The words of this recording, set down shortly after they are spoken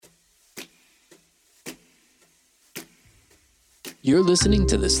You're listening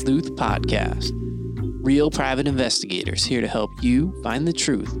to the Sleuth Podcast. Real private investigators here to help you find the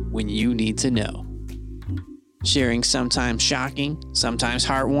truth when you need to know. Sharing sometimes shocking, sometimes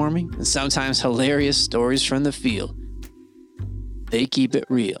heartwarming, and sometimes hilarious stories from the field. They keep it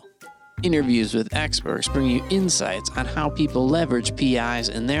real. Interviews with experts bring you insights on how people leverage PIs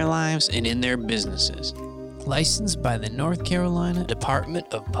in their lives and in their businesses. Licensed by the North Carolina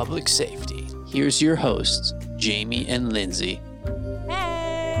Department of Public Safety. Here's your hosts, Jamie and Lindsay.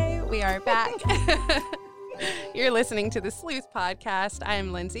 Hey, we are back. You're listening to the Sleuth Podcast. I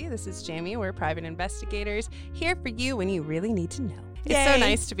am Lindsay. This is Jamie. We're private investigators here for you when you really need to know. It's so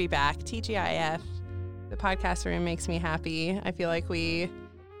nice to be back. TGIF. The podcast room makes me happy. I feel like I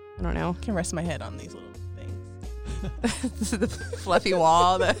don't know. Can rest my head on these little things. The fluffy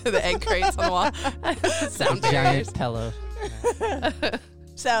wall, the egg crates on the wall. Sound barriers. Giant pillow.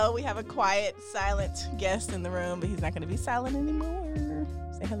 So we have a quiet, silent guest in the room, but he's not going to be silent anymore.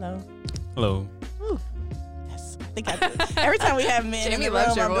 Say hello. Hello. Ooh. Yes, I think I do. Every time we have men Jamie in the room,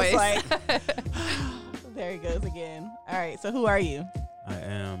 loves your I'm voice. just like, there he goes again. All right, so who are you? I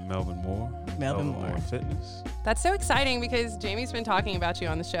am Melvin Moore. Melvin Moore. Fitness. That's so exciting because Jamie's been talking about you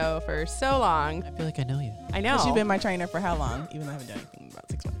on the show for so long. I feel like I know you. I know. Because you've been my trainer for how long? Even though I haven't done anything in about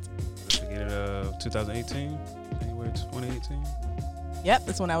 6 months. Beginning of 2018, January 2018. Yep,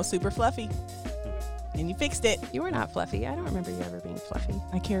 that's when I was super fluffy. And you fixed it. You were not fluffy. I don't remember you ever being fluffy.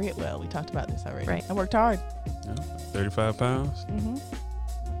 I carry it well. We talked about this already. Right. I worked hard. Yeah, 35 pounds.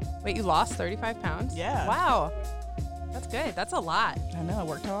 Mm-hmm. Wait, you lost 35 pounds? Yeah. Wow. That's good. That's a lot. I know. I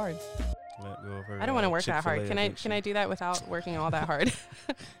worked hard. Let go of her, I don't want to work that hard. Chick-fil-A Can I do that without working all that hard?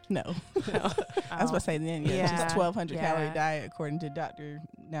 No. No. I was about to say then, yeah. Yeah. Just a 1,200 Yeah. calorie diet according to Dr.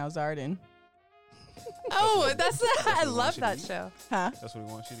 Now Zardin. Oh, that's I what we love want you that to eat. show. Huh? That's what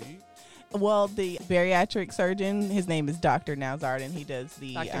he wants you to eat? Well, the bariatric surgeon, his name is Dr. Now Zardin. He does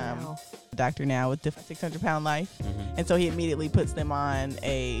the Dr. Now with the 600-pound life. Mm-hmm. And so he immediately puts them on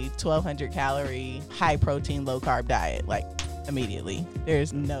a 1,200 calorie, high protein, low carb diet, like immediately.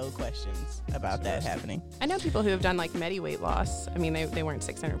 There's no questions about that happening. I know people who have done like Medi weight loss. I mean, they weren't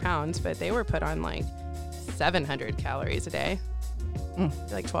 600 pounds, but they were put on like 700 calories a day. I feel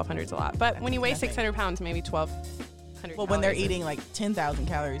like 1,200 is a lot. But when you weigh Nothing. 600 pounds, maybe 1,200 Well, when they're calories is- eating like 10,000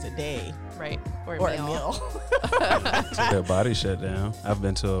 calories a day right, or or a meal. So their body shut down. I've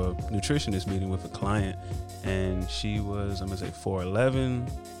been to a nutritionist meeting with a client, and she was, I'm going to say 4'11",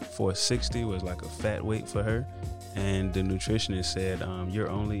 460 was like a fat weight for her. And the nutritionist said, you're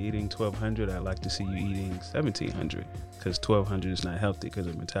only eating 1,200. I'd like to see you eating 1,700 because 1,200 is not healthy because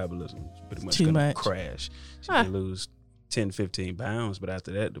her metabolism is pretty much going to crash. She may lose 10, 15 pounds, but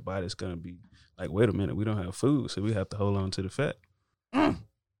after that, the body's going to be like, wait a minute, we don't have food, so we have to hold on to the fat.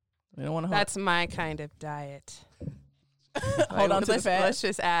 We don't want to That's my kind of diet. hold on to the fat. Let's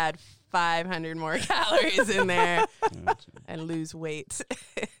just add 500 more calories in there and lose weight.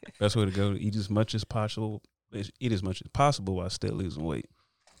 Best way to go: eat as much as possible. Eat as much as possible while still losing weight.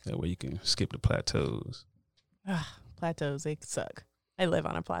 That way you can skip the plateaus. Plateaus, they suck. I live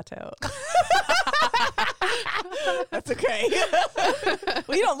on a plateau. That's okay.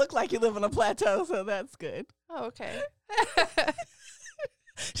 Well, you don't look like you live on a plateau, so that's good. Oh, okay.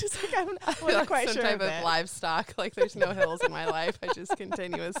 She's like, I'm I feel not like quite some sure type of of that. livestock. Like there's no hills in my life. I just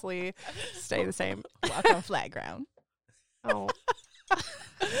continuously stay the same. Walk on flat ground. Oh.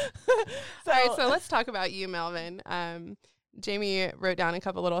 So, All right, so let's talk about you, Melvin. Jamie wrote down a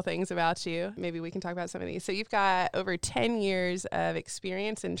couple little things about you. Maybe we can talk about some of these. So you've got over 10 years of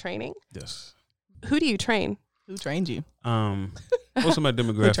experience in training. Yes. Who do you train? who trained you? Most of my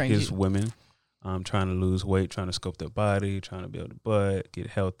demographic trained is you? women. Trying to lose weight, trying to sculpt their body, trying to build a butt, get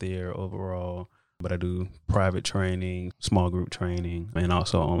healthier overall. But I do private training, small group training, and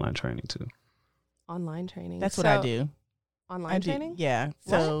also online training too. Online training. That's what I do. Online I do, training? yeah.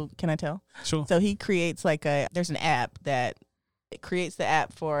 So can I tell? Sure. So he creates there's an app that it creates the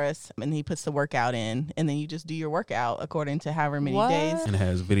app for us, and he puts the workout in, and then you just do your workout according to however many days. And it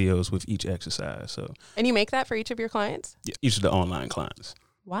has videos with each exercise. So And you make that for each of your clients? yeah, each of the online clients.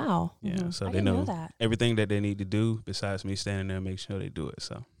 Wow. Yeah. So I they didn't know, that. everything that they need to do besides me standing there and make sure they do it.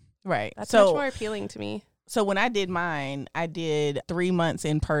 So Right. That's so much more appealing to me. So when I did mine, I did 3 months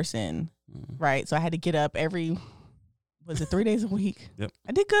in person, right? So I had to get up was it 3 days a week? Yep.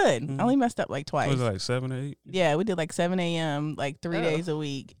 I did good. Mhm. I only messed up like twice. was it like 7 or 8? Yeah, we did like 7 a.m., like 3 Oh. days a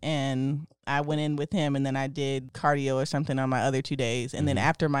week. And I went in with him, and then I did cardio or something on my other 2 days. And then Mhm.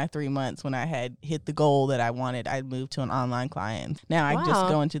 after my 3 months, when I had hit the goal that I wanted, I moved to an online client. Now I just Wow.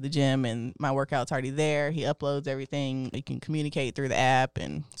 go into the gym, and my workout's already there. He uploads everything. We can communicate through the app,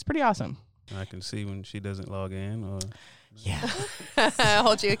 and it's pretty awesome. I can see when she doesn't log in or Yeah.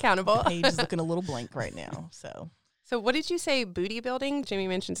 Hold you accountable. Page is looking a little blank right now. So what did you say, booty building? Jimmy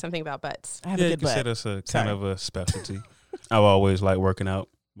mentioned something about butts. I have Yeah, a you good can say butt. that's a Sorry. kind of a specialty. I've always liked working out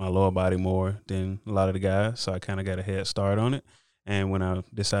my lower body more than a lot of the guys, so I kind of got a head start on it. And when I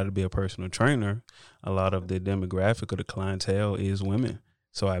decided to be a personal trainer, a lot of the demographic of the clientele is women.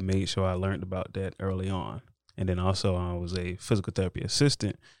 So I made sure I learned about that early on. And then also I was a physical therapy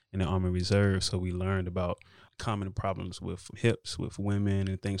assistant in the Army Reserve, so we learned about common problems with hips, with women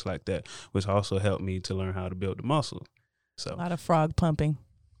and things like that, which also helped me to learn how to build the muscle. A So lot of frog pumping.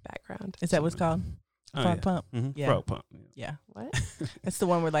 Background. Is that what it's called? Frog pump? Yeah. Frog pump. Yeah. What? That's the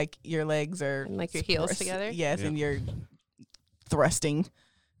one where like your legs are And, like, your heels together? Yes, Yeah. and you're thrusting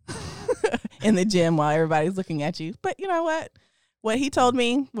in the gym while everybody's looking at you. But you know what? What he told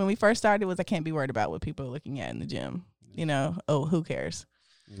me when we first started was I can't be worried about what people are looking at in the gym. You know, who cares?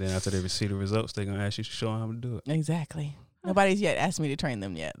 Then after they see the results, they're going to ask you to show them how to do it. Exactly. Nobody's yet asked me to train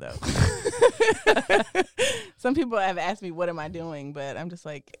them yet, though. Some people have asked me, what am I doing? But I'm just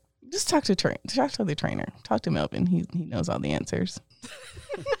like, just talk to the trainer. Talk to Melvin. He knows all the answers.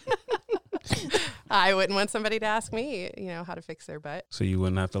 I wouldn't want somebody to ask me, how to fix their butt. So you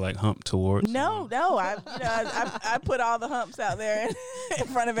wouldn't have to like hump towards. No. I put all the humps out there in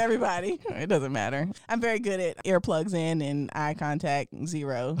front of everybody. It doesn't matter. I'm very good at earplugs in and eye contact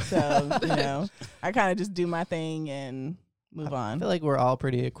 0. So, I kind of just do my thing and move I on. feel like we're all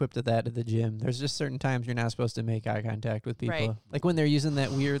pretty equipped at that at the gym. There's just certain times you're not supposed to make eye contact with people. Right. Like when they're using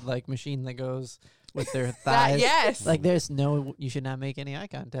that weird like machine that goes with their thighs. Yes. Like you should not make any eye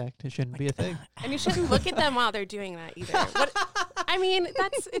contact. It shouldn't be a thing. And you shouldn't look at them while they're doing that either.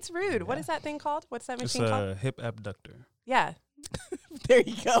 It's rude. What is that thing called? What's that It's machine called? a hip abductor. Yeah. There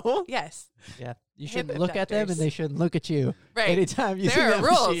you go. Yes. Yeah. You Hip shouldn't look at them abductors. and they shouldn't look at you. Right. Anytime you see There that are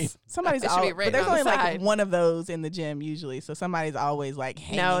rules. machine. Somebody's It should be always, written but there's on the only like side. one of those in the gym usually. So somebody's always like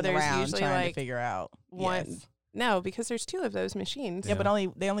hanging there's around usually, trying like, to figure out. One. Yes. No, because there's 2 of those machines. Yeah, but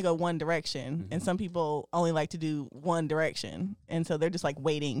they only go one direction, and Mhm. some people only like to do one direction, and so they're just like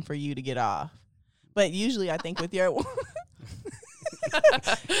waiting for you to get off. But usually, I think with your,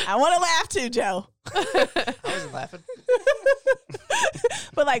 I want to laugh too, Joe. I wasn't laughing.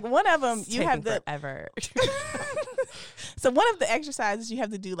 But like one of them, It's you have taking the. forever. So one of the exercises you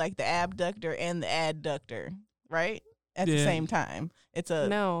have to do like the abductor and the adductor, right? At the Yeah. same time. It's a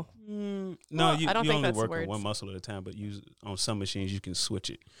No. No, Well, you I don't you think only that's work words. on one muscle at a time, but on some machines you can switch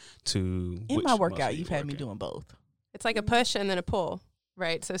it to. in which my muscle workout. you You've had me work in. doing both. It's like a push and then a pull,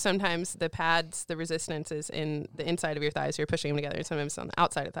 right? So sometimes the pads, the resistance is in the inside of your thighs. You're pushing them together. And sometimes it's on the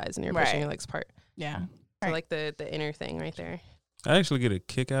outside of thighs and you're pushing Right. your legs apart. Yeah. So Right. like the inner thing right there. I actually get a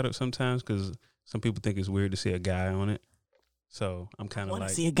kick out of it sometimes because some people think it's weird to see a guy on it. So I'm kind of Want like,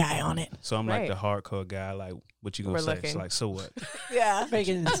 to see a guy on it? so I'm Right. like the hardcore guy. Like, what you gonna We're say? looking. It's like, so what? Yeah.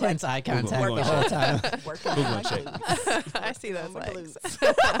 Making intense eye contact We're the gonna whole check. time. Working Who on gonna my check? glutes. I see those On my legs.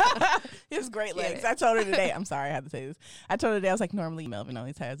 glutes. He has great Get legs. it. I told her today. I'm sorry, I had to say this. I told her today. I was like, normally Melvin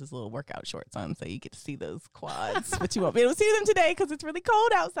always has his little workout shorts on, so you get to see those quads, but you won't be able to see them today because it's really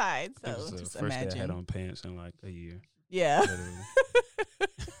cold outside. It So was the just first day I had imagine. on pants in like a year. Yeah. Literally.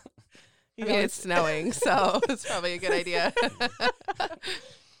 He I mean, always- it's snowing, so it's probably a good idea.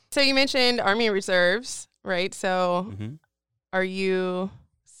 So you mentioned Army Reserves, right? So hmm are you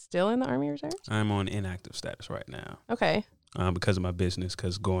still in the Army Reserves? I'm on inactive status right now Okay. because of my business.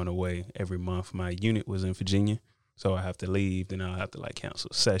 Because going away every month, my unit was in Virginia, so I have to leave. Then I'll have to like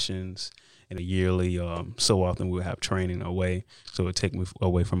cancel sessions and a yearly. So often we'll have training away, so it take me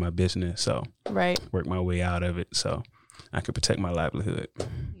away from my business. So Right. work my way out of it, so I can protect my livelihood.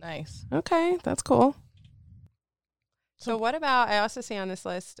 Nice. Okay. That's cool. So what about, I also see on this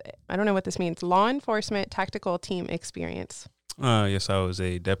list, I don't know what this means, law enforcement tactical team experience. Yes, I was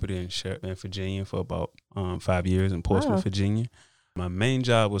a deputy and sheriff in Virginia for about 5 years in Portsmouth, Wow. Virginia. My main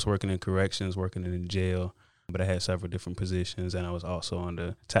job was working in corrections, working in a jail, but I had several different positions, and I was also on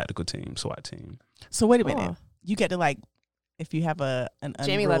the tactical team, SWAT team. So wait a minute. Cool. You get to like, if you have an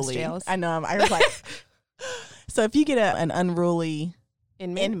Jamie unruly, loves jails. I know. I was like, so if you get an unruly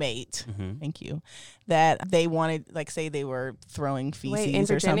Inmate? inmate, Mm-hmm. thank you, that they wanted, like, say they were throwing feces Wait, in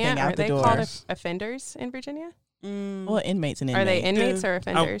or something Virginia, out are the they door. called offenders in Virginia? Well, inmates and inmate. Are they inmates Yeah. or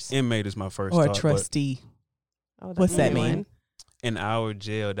offenders? Inmate is my first or a thought, but trustee? Oh, What's that's that a new mean? one. in our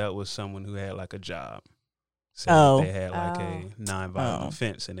jail, that was someone who had like a job. So Oh. they had like Oh. a nonviolent Oh.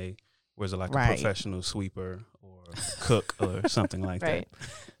 offense, and they was like Right. a professional sweeper or cook or something like Right.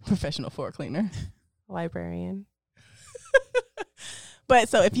 Professional floor cleaner. Librarian. But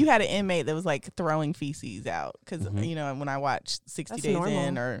so if you had an inmate that was like throwing feces out, because Mhm. you know when I watch 60 That's Days normal.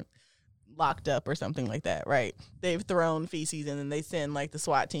 In or locked up or something like that, right? They've thrown feces and then they send like the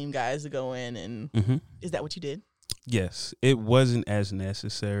SWAT team guys to go in and is that what you did? Yes, it wasn't as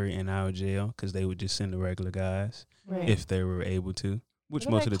necessary in our jail because they would just send the regular guys if they were able to, which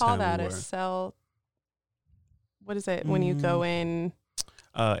most of the time that we were. a cell? What is it when you go in?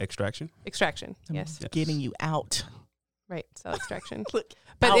 Extraction. Extraction. Yes. Getting you out. Right. Cell extraction. Look,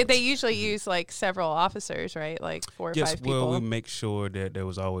 but out. they usually use like several officers, right? Like 4 or 5 people. Well, we make sure that there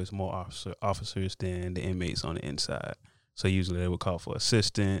was always more officers than the inmates on the inside. So usually they would call for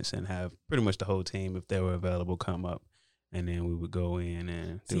assistance and have pretty much the whole team, if they were available, come up. And then we would go in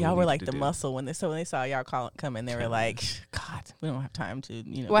and so y'all were like the muscle when they saw y'all come in, they were like, God, we don't have time to,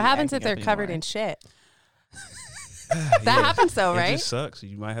 What happens if they're covered in shit? That happens though, right? It just sucks.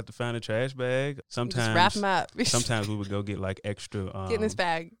 You might have to find a trash bag. Sometimes just wrap them up. Sometimes we would go get like extra get in this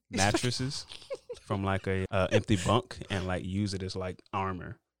bag mattresses from like a empty bunk and like use it as like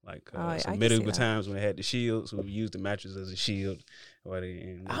armor. Like so medieval times when they had the shields, we would use the mattress as a shield.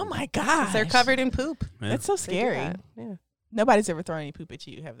 Oh my gosh, they're covered in poop. Yeah. That's so scary. Yeah. Nobody's ever thrown any poop at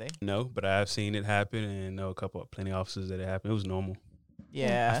you, have they? No, but I've seen it happen and know plenty of officers that it happened. It was normal.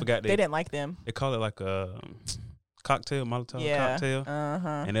 Yeah, I forgot they didn't like them. They call it like a cocktail, Molotov cocktail.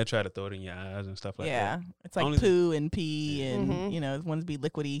 And they'll try to throw it in your eyes and stuff like that. Yeah, it's like poo and pee and ones be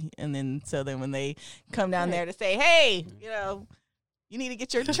liquidy, and then when they come down there to say, hey, you need to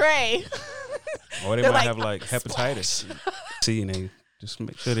get your tray. Or they might have like hepatitis. See, and they just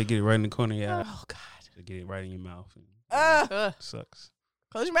make sure they get it right in the corner of your eye. Oh, God. They get it right in your mouth. Sucks.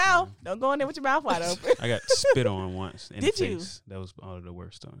 Close your mouth. Don't go in there with your mouth wide open. I got spit on once in the you? face. That was all of the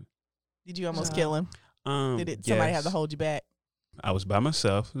worst time. Did you almost kill him? Did somebody have to hold you back? I was by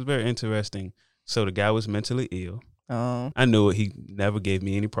myself. It was very interesting. So the guy was mentally ill. Oh. I knew it. He never gave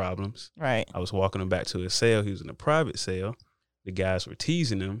me any problems. Right. I was walking him back to his cell. He was in a private cell. The guys were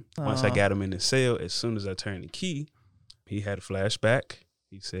teasing him. Once I got him in the cell, as soon as I turned the key, he had a flashback.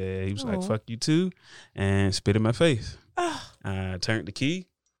 He said, he was like, fuck you too, and spit in my face. I turned the key,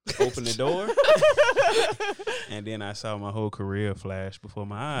 opened the door, and then I saw my whole career flash before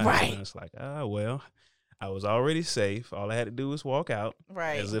my eyes. Right. And it's like, well, I was already safe. All I had to do was walk out.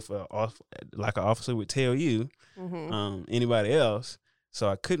 Right. As if like an officer would tell you, anybody else. So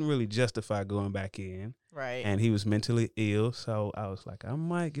I couldn't really justify going back in. Right. And he was mentally ill. So I was like, I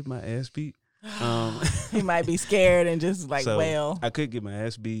might get my ass beat. He might be scared and just like, I could get my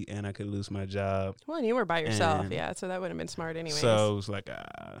ass beat and I could lose my job. Well, and you were by yourself, so that would have been smart anyway. So it was like,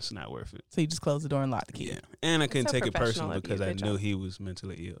 it's not worth it. So you just closed the door and locked the key. Yeah, and I couldn't take it personal because I knew he was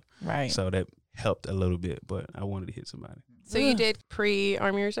mentally ill. Right. So that helped a little bit, but I wanted to hit somebody. So you did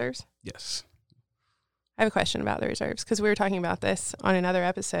pre-Army Reserves? Yes. I have a question about the reserves because we were talking about this on another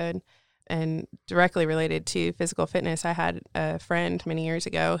episode. And directly related to physical fitness, I had a friend many years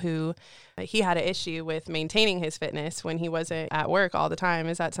ago who he had an issue with maintaining his fitness when he wasn't at work all the time.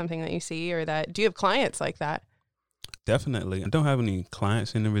 Is that something that you see, or do you have clients like that? Definitely. I don't have any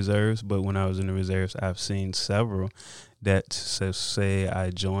clients in the reserves, but when I was in the reserves, I've seen several that say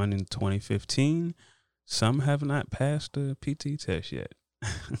I joined in 2015. Some have not passed the PT test yet.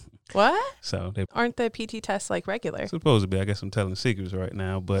 What? So they aren't the PT tests like regular? Supposed to be. I guess I'm telling secrets right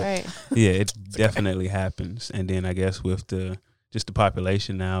now, but right. Yeah, it definitely happens. And then I guess with the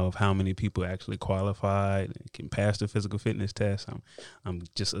population now of how many people actually qualified and can pass the physical fitness test, I'm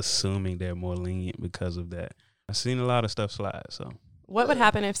just assuming they're more lenient because of that. I've seen a lot of stuff slide. So what would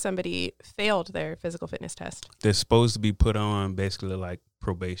happen if somebody failed their physical fitness test? They're supposed to be put on basically like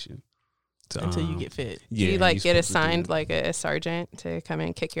probation. Until you get fit. Yeah, do you get assigned like a sergeant to come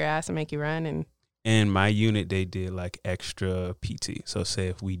in, kick your ass, and make you run? And in my unit, they did like extra PT. So say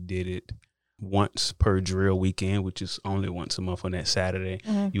if we did it once per drill weekend, which is only once a month on that Saturday,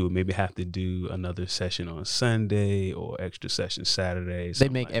 you would maybe have to do another session on Sunday or extra session Saturday. They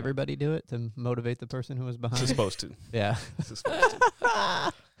make everybody do it to motivate the person who was behind. It's supposed to. Yeah. It's supposed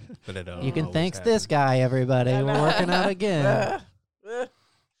to. But it you can thank this guy, everybody. We're working out again.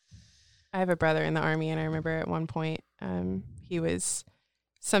 I have a brother in the Army, and I remember at one point he was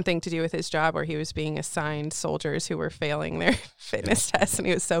something to do with his job where he was being assigned soldiers who were failing their fitness tests, and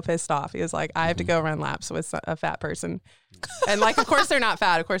he was so pissed off. He was like, I have to go run laps with a fat person. And like, of course they're not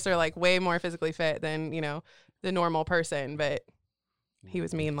fat. Of course they're like way more physically fit than, the normal person, but he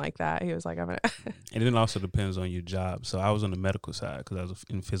was mean like that. He was like, I'm going to. And it also depends on your job. So I was on the medical side because I was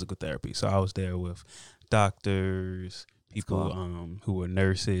in physical therapy. So I was there with doctors, people who were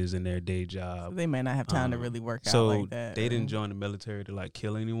nurses in their day job. So they may not have time to really work out so like that. They didn't join the military to like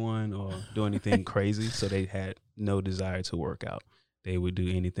kill anyone or do anything crazy. So they had no desire to work out. They would do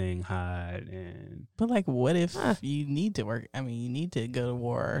anything, hide and. But like, what if you need to work? I mean, you need to go to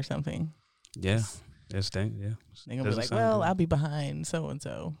war or something. Yeah. That's dang. Yeah. They're gonna be like, well, I'll be behind so and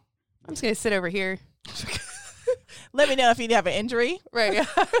so. I'm just gonna sit over here. Let me know if you have an injury. Right.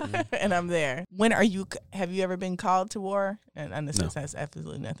 Yeah. And I'm there. Have you ever been called to war? And this has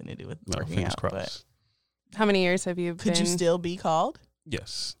absolutely nothing to do with working out. But how many years have you been? Could you still be called?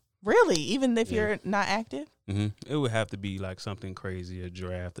 Yes. Really? Even if you're not active? Mm-hmm. It would have to be like something crazy, a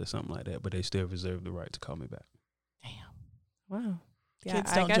draft or something like that, but they still reserve the right to call me back. Damn. Wow. Yeah,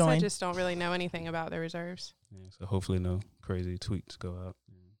 Kids I don't guess join. I just don't really know anything about the reserves. Yeah, so hopefully no crazy tweets go out.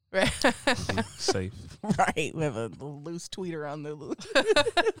 Right. Be safe. Right. We have a loose tweeter on the loose.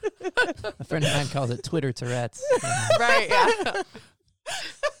 A friend of mine calls it Twitter Tourette's. Right, yeah.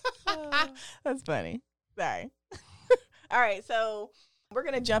 That's funny. Sorry. All right, so we're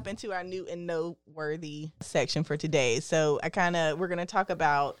going to jump into our new and noteworthy section for today. So we're going to talk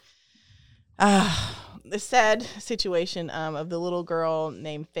about the sad situation of the little girl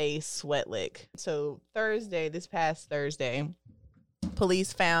named Faye Sweatlick. So this past Thursday,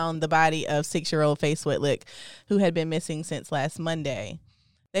 police found the body of 6-year-old Faye Sweatlick, who had been missing since last Monday.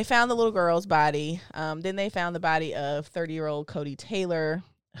 They found the little girl's body. Then they found the body of 30-year-old Cody Taylor,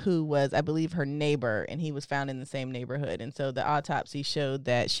 who was, I believe, her neighbor, and he was found in the same neighborhood. And so the autopsy showed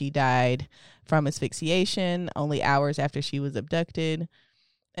that she died from asphyxiation only hours after she was abducted.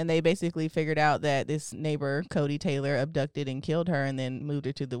 And they basically figured out that this neighbor, Cody Taylor, abducted and killed her and then moved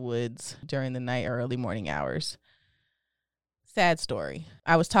her to the woods during the night or early morning hours. Sad story.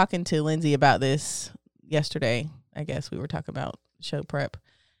 I was talking to Lindsay about this yesterday. I guess we were talking about show prep.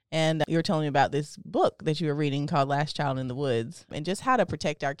 And you were telling me about this book that you were reading called Last Child in the Woods and just how to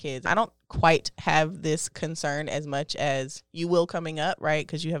protect our kids. I don't quite have this concern as much as you will coming up, right?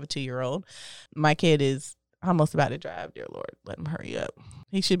 Because you have a 2-year-old. My kid is almost about to drive. Dear Lord, let him hurry up.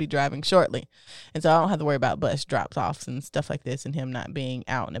 He should be driving shortly. And so I don't have to worry about bus drops-offs and stuff like this and him not being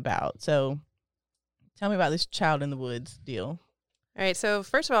out and about. So tell me about this Child in the Woods deal. All right. So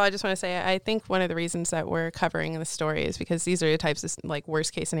first of all, I just want to say I think one of the reasons that we're covering this story is because these are the types of like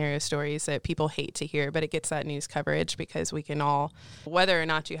worst case scenario stories that people hate to hear, but it gets that news coverage because we can all, whether or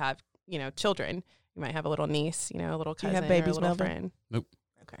not you have, children, you might have a little niece, a little cousin, have babies, or a little Melvin? friend. Nope.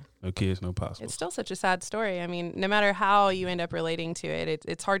 Okay. No kids, no possible. It's still such a sad story. I mean, no matter how you end up relating to it,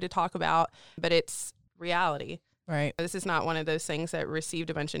 it's hard to talk about, but it's reality. Right. This is not one of those things that received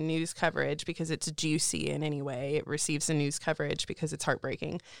a bunch of news coverage because it's juicy in any way. It receives the news coverage because it's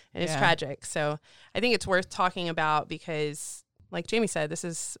heartbreaking and it's tragic. So I think it's worth talking about because, like Jamie said,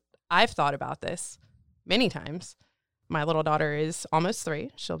 I've thought about this many times. My little daughter is almost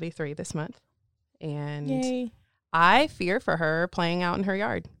 3. She'll be 3 this month. And Yay. I fear for her playing out in her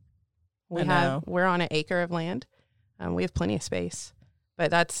yard. We're on an acre of land. We have plenty of space.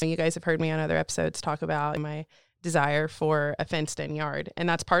 But you guys have heard me on other episodes talk about my desire for a fenced-in yard, and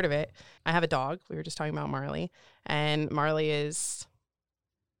that's part of it. I have a dog. We were just talking about Marley, and Marley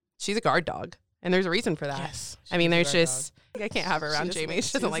she's a guard dog, and there's a reason for that. Yes. I mean, there's just I can't have her around Jamie.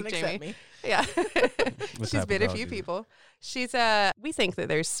 She doesn't like accept Jamie. me. Yeah, What she's type of bit a dog few is it? people. She's we think that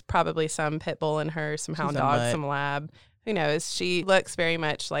there's probably some pit bull in her, some hound a dog, mutt. some lab. Who knows? She looks very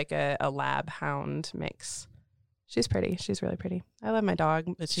much like a lab hound mix. She's pretty. She's really pretty. I love my dog.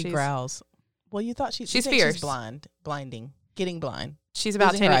 But she growls. Well, you thought she's you think fierce. She's getting blind. She's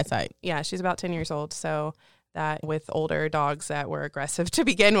about Losing 10. her eyesight. Yeah, she's about 10 years old. So that with older dogs that were aggressive to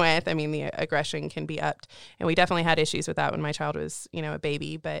begin with, I mean, the aggression can be upped. And we definitely had issues with that when my child was, a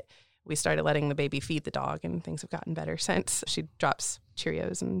baby. But we started letting the baby feed the dog, and things have gotten better since. She drops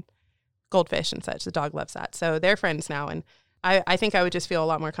Cheerios and goldfish and such. The dog loves that. So they're friends now. And I think I would just feel a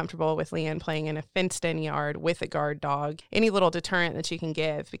lot more comfortable with Leanne playing in a fenced-in yard with a guard dog, any little deterrent that you can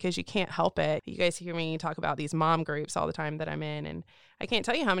give, because you can't help it. You guys hear me talk about these mom groups all the time that I'm in, and I can't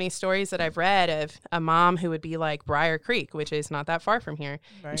tell you how many stories that I've read of a mom who would be like Briar Creek, which is not that far from here.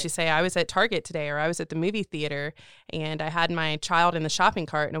 Right. And she'd say, I was at Target today, or I was at the movie theater, and I had my child in the shopping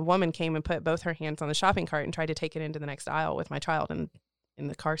cart, and a woman came and put both her hands on the shopping cart and tried to take it into the next aisle with my child in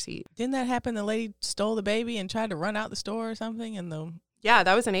the car seat. Didn't that happen? The lady stole the baby and tried to run out the store or something, and Yeah,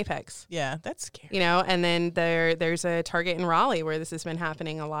 that was in Apex. Yeah, that's scary. And then there's a Target in Raleigh where this has been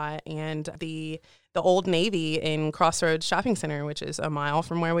happening a lot, and the Old Navy in Crossroads Shopping Center, which is a mile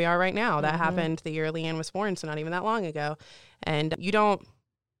from where we are right now. That happened the year Leanne was born, so not even that long ago. And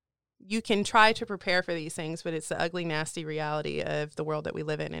you can try to prepare for these things, but it's the ugly, nasty reality of the world that we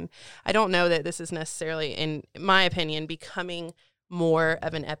live in. And I don't know that this is necessarily, in my opinion, becoming more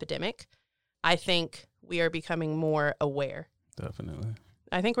of an epidemic. I think we are becoming more aware. Definitely.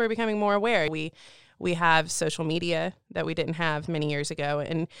 I think we're becoming more aware. We have social media that we didn't have many years ago.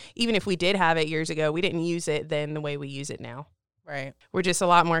 And even if we did have it years ago, we didn't use it then the way we use it now. Right. We're just a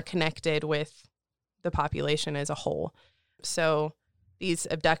lot more connected with the population as a whole. So these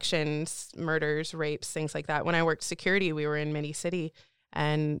abductions, murders, rapes, things like that. When I worked security, we were in Minnie City,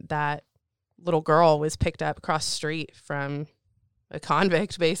 and that little girl was picked up across the street from a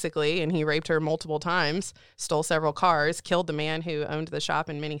convict, basically, and he raped her multiple times, stole several cars, killed the man who owned the shop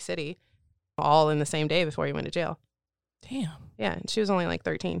in Minnie City, all in the same day before he went to jail. Damn. Yeah, and she was only like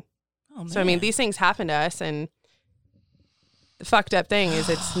 13. Oh, man. So, I mean, these things happen to us, and the fucked up thing is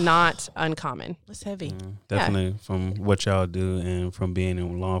it's not uncommon. It's heavy. Definitely from what y'all do and from being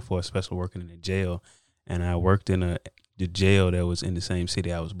in law enforcement, especially working in a jail. And I worked in the jail that was in the same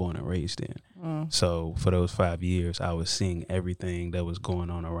city I was born and raised in. So for those 5 years, I was seeing everything that was going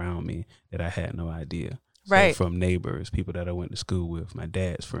on around me that I had no idea. So Right. from neighbors, people that I went to school with, my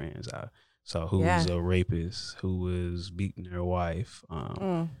dad's friends, I saw who was a rapist, who was beating their wife,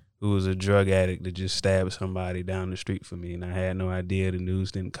 who was a drug addict that just stabbed somebody down the street from me, and I had no idea. The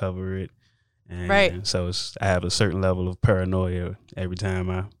news didn't cover it. And so I have a certain level of paranoia every time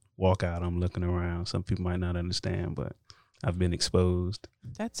I walk out. I'm looking around. Some people might not understand, but I've been exposed.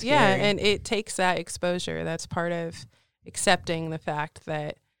 That's scary. Yeah, and it takes that exposure. That's part of accepting the fact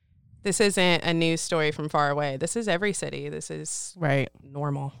that this isn't a news story from far away. This is every city. This is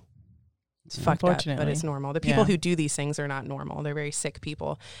normal. It's fucked up, but it's normal. The people who do these things are not normal. They're very sick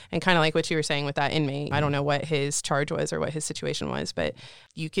people. And kind of like what you were saying with that inmate, I don't know what his charge was or what his situation was, but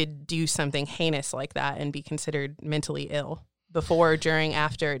you could do something heinous like that and be considered mentally ill. Before, during,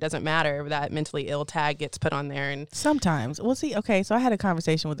 after, it doesn't matter. That mentally ill tag gets put on there. And sometimes, well, see, okay, so I had a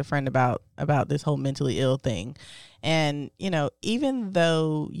conversation with a friend about this whole mentally ill thing. And, you know, even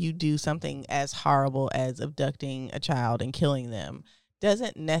though you do something as horrible as abducting a child and killing them,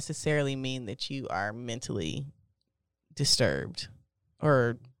 doesn't necessarily mean that you are mentally disturbed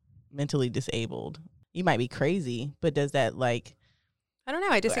or mentally disabled. You might be crazy, but does that, like... I don't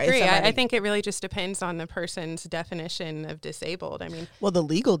know. I disagree. I think it really just depends on the person's definition of disabled. I mean, well, the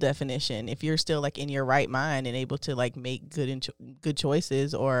legal definition, if you're still like in your right mind and able to like make good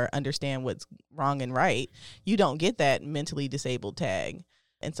choices or understand what's wrong and right, you don't get that mentally disabled tag.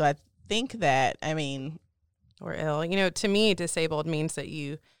 And so I think that, I mean, or ill, you know, to me, disabled means that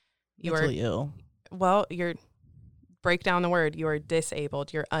you mentally are ill. Well, break down the word. You are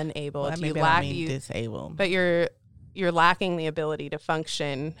disabled. You're unable. Well, if maybe you lack, I don't mean disabled, but you're lacking the ability to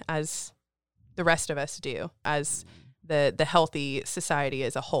function as the rest of us do, as the healthy society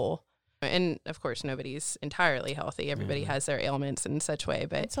as a whole. And of course, nobody's entirely healthy. Everybody has their ailments in such way,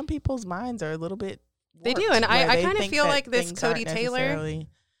 but and some people's minds are a little bit warped, they do. And I kind of feel like this Cody Taylor.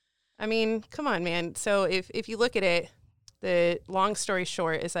 I mean, come on, man. So if you look at it, the long story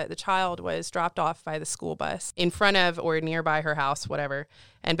short is that the child was dropped off by the school bus in front of or nearby her house, whatever.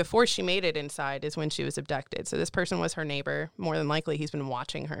 And before she made it inside is when she was abducted. So this person was her neighbor. More than likely, he's been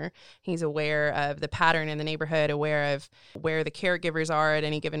watching her. He's aware of the pattern in the neighborhood, aware of where the caregivers are at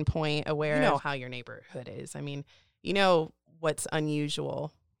any given point, aware of how your neighborhood is. I mean, you know what's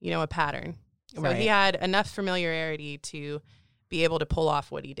unusual, you know, a pattern. So he had enough familiarity to be able to pull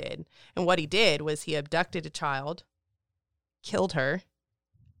off what he did. And what he did was he abducted a child, killed her,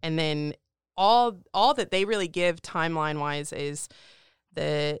 and then all that they really give timeline wise is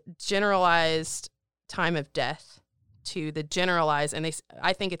the generalized time of death to the generalized, and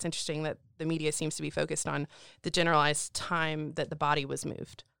I think it's interesting that the media seems to be focused on the generalized time that the body was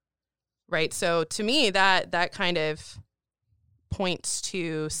moved, right? So to me, that kind of points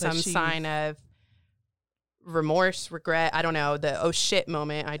to some sign of remorse, regret. I don't know, the oh shit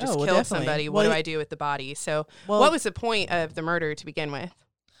moment. I just killed somebody. What do I do with the body? So what was the point of the murder to begin with?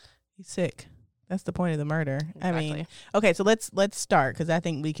 He's sick. That's the point of the murder. Exactly. I mean, okay, so let's start because I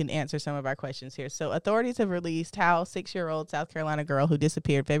think we can answer some of our questions here. So authorities have released how 6-year-old South Carolina girl who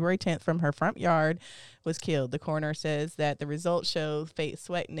disappeared February 10th from her front yard was killed. The coroner says that the results show Faith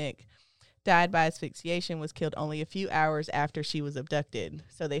Swetnick died by asphyxiation, was killed only a few hours after she was abducted.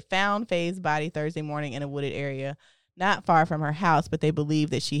 So they found Faith's body Thursday morning in a wooded area not far from her house, but they believe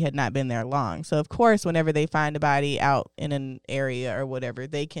that she had not been there long. So, of course, whenever they find a body out in an area or whatever,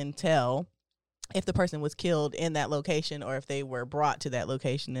 they can tell if the person was killed in that location or if they were brought to that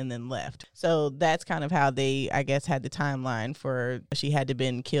location and then left. So that's kind of how they, I guess, had the timeline for she had to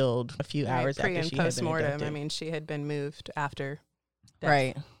been killed a few hours after she had been abducted. I mean, she had been moved after death.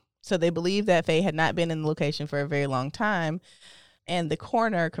 Right. So they believe that Faye had not been in the location for a very long time. And the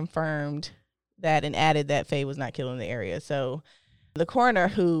coroner confirmed that and added that Faye was not killed in the area. So the coroner,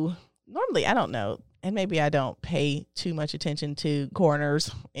 who normally, I don't know, and maybe I don't pay too much attention to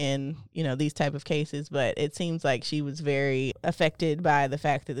coroners in, these type of cases, but it seems like she was very affected by the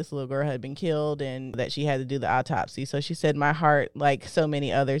fact that this little girl had been killed and that she had to do the autopsy. So she said, my heart, like so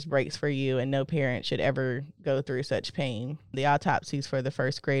many others, breaks for you, and no parent should ever go through such pain. The autopsies for the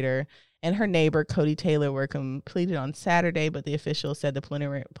first grader and her neighbor, Cody Taylor, were completed on Saturday, but the officials said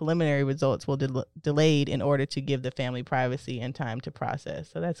the preliminary results will delayed in order to give the family privacy and time to process.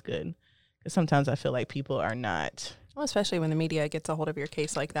 So that's good, because sometimes I feel like people are not. Well, especially when the media gets a hold of your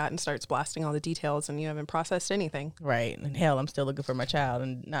case like that and starts blasting all the details and you haven't processed anything. Right. And hell, I'm still looking for my child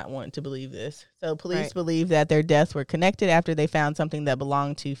and not wanting to believe this. So police believe that their deaths were connected after they found something that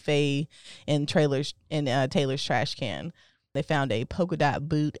belonged to Faye in Taylor's trash can. They found a polka dot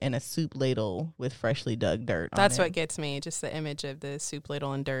boot and a soup ladle with freshly dug dirt. That's what gets me, just the image of the soup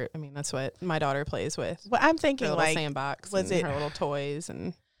ladle and dirt. I mean, that's what my daughter plays with. Well, I'm thinking her like sandbox, was it her little toys,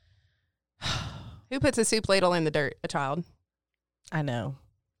 and who puts a soup ladle in the dirt? A child. I know.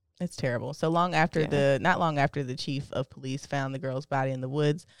 It's terrible. So not long after the chief of police found the girl's body in the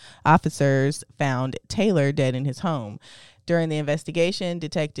woods, officers found Taylor dead in his home. During the investigation,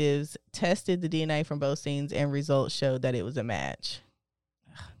 detectives tested the DNA from both scenes, and results showed that it was a match.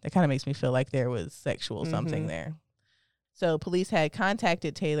 That kind of makes me feel like there was sexual something there. So police had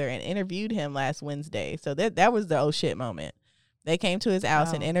contacted Taylor and interviewed him last Wednesday. So that was the oh shit moment. They came to his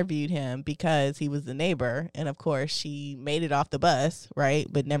house and interviewed him because he was the neighbor. And of course, she made it off the bus, right?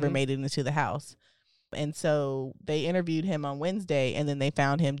 But never made it into the house. And so they interviewed him on Wednesday, and then they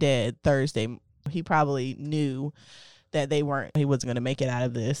found him dead Thursday. He probably knew that he wasn't going to make it out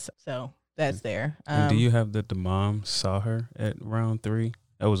of this. So that's there. And do you have that the mom saw her at round 3?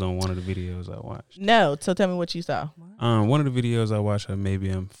 That was on one of the videos I watched. No. So tell me what you saw. One of the videos I watched,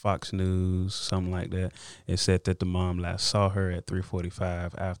 maybe on Fox News, something like that. It said that the mom last saw her at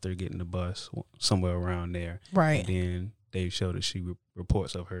 3:45 after getting the bus, somewhere around there. Right. And then they showed that she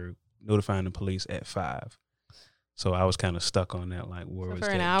reports of her notifying the police at 5. So I was kind of stuck on that, like, where was for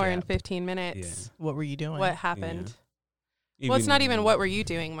that an hour gap? and 15 minutes. Yeah. What were you doing? What happened? Yeah. Well, it's not even what were you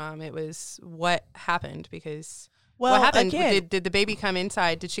doing, Mom. It was what happened, because well, what happened? Again, Did the baby come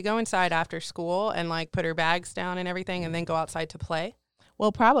inside? Did she go inside after school and like put her bags down and everything and then go outside to play?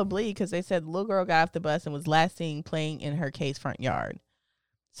 Well, probably, because they said the little girl got off the bus and was last seen playing in her K's front yard.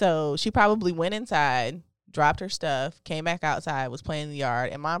 So she probably went inside, dropped her stuff, came back outside, was playing in the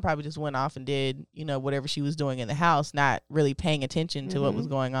yard, and Mom probably just went off and did, whatever she was doing in the house, not really paying attention to what was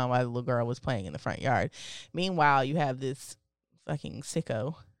going on while the little girl was playing in the front yard. Meanwhile, you have this fucking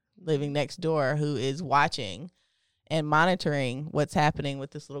sicko living next door who is watching and monitoring what's happening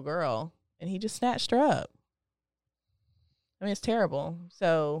with this little girl, and he just snatched her up. I mean, it's terrible.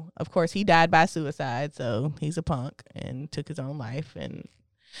 So, of course, he died by suicide, so he's a punk and took his own life, and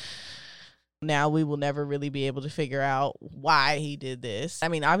now we will never really be able to figure out why he did this. I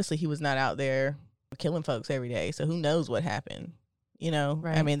mean, obviously, he was not out there killing folks every day, so who knows what happened.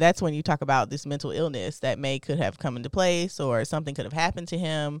 Right. I mean, that's when you talk about this mental illness that could have come into place, or something could have happened to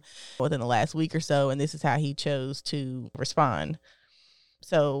him within the last week or so, and this is how he chose to respond.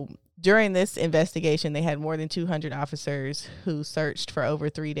 So during this investigation, they had more than 200 officers who searched for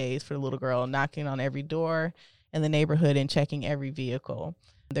over 3 days for the little girl, knocking on every door in the neighborhood and checking every vehicle.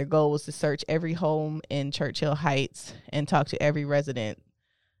 Their goal was to search every home in Churchill Heights and talk to every resident,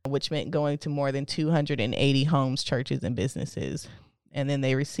 which meant going to more than 280 homes, churches, and businesses. And then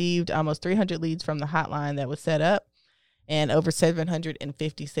they received almost 300 leads from the hotline that was set up, and over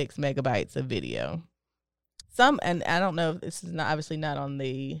 756 megabytes of video. And I don't know if this is obviously not on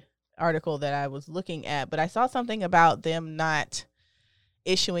the article that I was looking at, but I saw something about them not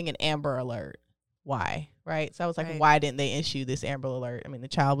issuing an Amber Alert. Why? Right? So I was like, Why didn't they issue this Amber Alert? I mean, the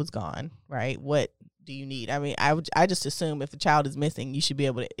child was gone, right? What do you need? I mean, I just assume if the child is missing, you should be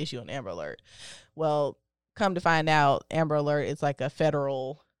able to issue an Amber Alert. Well, come to find out, Amber Alert is like a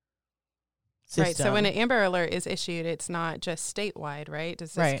federal system. Right. So when an Amber Alert is issued, it's not just statewide, right?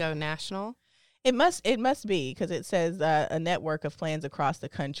 Does this go national? It must be, because it says a network of plans across the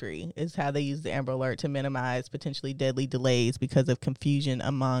country is how they use the Amber Alert to minimize potentially deadly delays because of confusion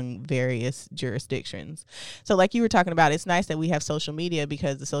among various jurisdictions. So like you were talking about, it's nice that we have social media,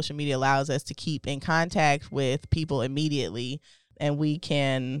 because the social media allows us to keep in contact with people immediately, and we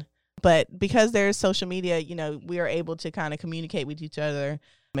can, but because there's social media, we are able to kind of communicate with each other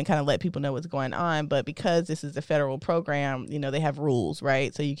and kind of let people know what's going on. But because this is a federal program, they have rules,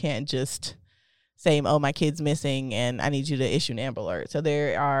 right? So you can't just say, oh, my kid's missing and I need you to issue an Amber Alert. So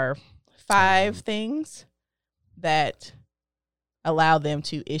there are 5 things that allow them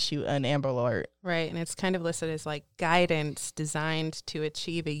to issue an Amber Alert. Right. And it's kind of listed as like guidance designed to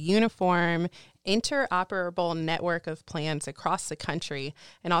achieve a uniform interoperable network of plans across the country,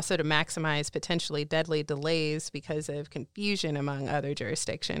 and also to maximize potentially deadly delays because of confusion among other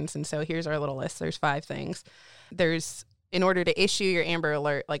jurisdictions. And so here's our little list. There's 5 things. There's, in order to issue your Amber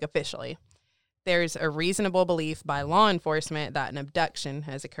Alert, like officially, there's a reasonable belief by law enforcement that an abduction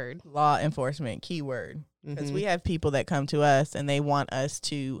has occurred. Law enforcement, keyword. Because Mm-hmm. we have people that come to us and they want us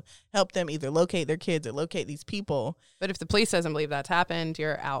to help them either locate their kids or locate these people. But if the police doesn't believe that's happened,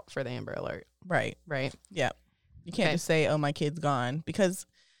 you're out for the Amber Alert. Right. Right. Yeah. You can't Okay. just say, oh, my kid's gone, because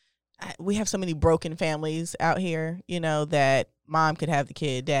we have so many broken families out here, you know, that mom could have the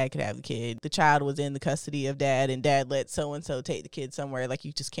kid, dad could have the kid. The child was in the custody of dad and dad let so-and-so take the kid somewhere. Like,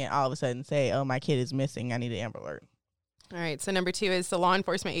 you just can't all of a sudden say, oh, my kid is missing, I need an Amber Alert. All right. So number 2 is the law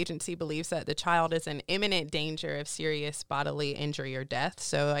enforcement agency believes that the child is in imminent danger of serious bodily injury or death.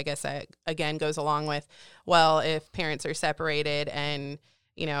 So I guess that, again, goes along with, well, if parents are separated and,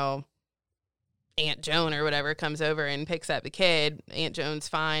 you know, Aunt Joan or whatever comes over and picks up the kid, Aunt Joan's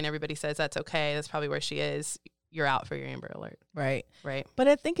fine. Everybody says that's okay. That's probably where she is. You're out for your Amber Alert. Right. Right. But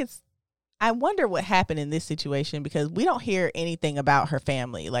I wonder what happened in this situation, because we don't hear anything about her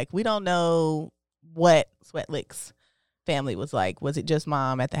family. Like, we don't know what Sweatlick's family was like. Was it just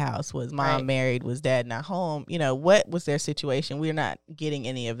mom at the house? Was mom Right. married? Was dad not home? You know, what was their situation? We're not getting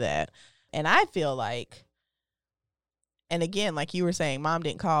any of that. And I feel like, and again, like you were saying, mom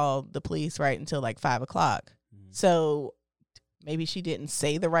didn't call the police right until like 5 o'clock. So maybe she didn't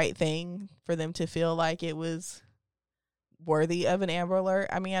say the right thing for them to feel like it was worthy of an Amber Alert.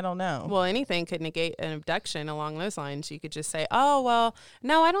 I mean, I don't know. Well, anything could negate an abduction along those lines. You could just say, oh, well,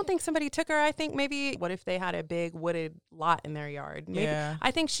 no, I don't think somebody took her. I think maybe, what if they had a big wooded lot in their yard? Maybe, Yeah.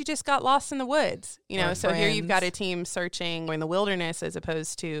 I think she just got lost in the woods. You know, Or so here you've got a friends. team searching in the wilderness as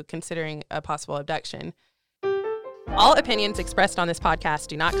opposed to considering a possible abduction. All opinions expressed on this podcast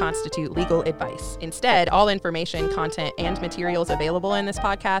do not constitute legal advice. Instead, all information, content, and materials available in this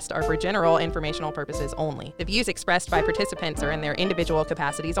podcast are for general informational purposes only. The views expressed by participants are in their individual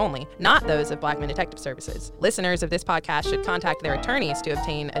capacities only, not those of Blackman Detective Services. Listeners of this podcast should contact their attorneys to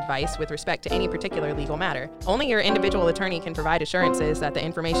obtain advice with respect to any particular legal matter. Only your individual attorney can provide assurances that the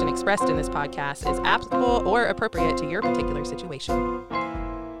information expressed in this podcast is applicable or appropriate to your particular situation.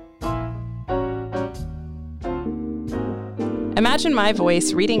 Imagine my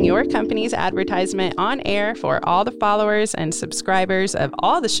voice reading your company's advertisement on air for all the followers and subscribers of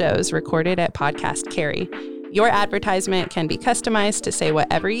all the shows recorded at Podcast Carry. Your advertisement can be customized to say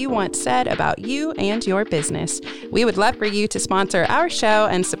whatever you want said about you and your business. We would love for you to sponsor our show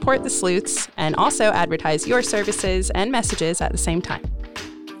and support the sleuths, and also advertise your services and messages at the same time.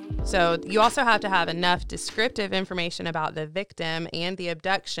 So you also have to have enough descriptive information about the victim and the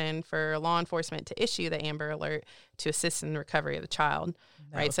abduction for law enforcement to issue the Amber Alert to assist in the recovery of the child.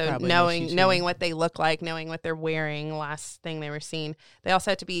 That Right. was So probably an issue, too. knowing what they look like, knowing what they're wearing, last thing they were seen. They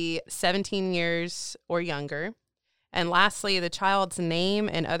also have to be 17 years or younger. And lastly, the child's name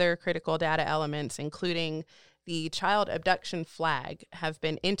and other critical data elements, including the child abduction flag, have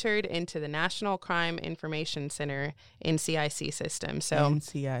been entered into the National Crime Information Center NCIC system. So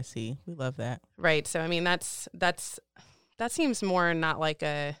NCIC. We love that. right. So I mean that seems more not like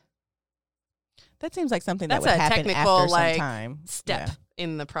a That seems like something That's that would a happen technical, after like, some time. step Yeah.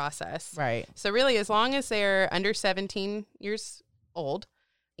 in the process. Right. So really, as long as they're under 17 years old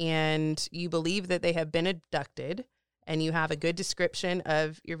and you believe that they have been abducted and you have a good description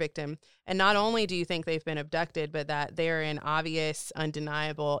of your victim, and not only do you think they've been abducted, but that they're in obvious,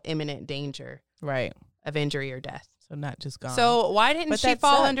 undeniable, imminent danger Right. of injury or death. So not just gone. So why didn't But she that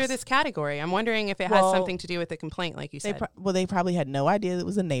fall sucks. under this category? I'm wondering if it Well, has something to do with the complaint, like you they said. they probably had no idea it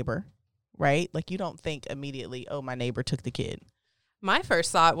was a neighbor, right? Like, you don't think immediately, oh, my neighbor took the kid. My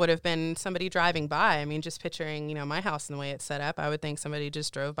first thought would have been somebody driving by. I mean, just picturing, my house and the way it's set up, I would think somebody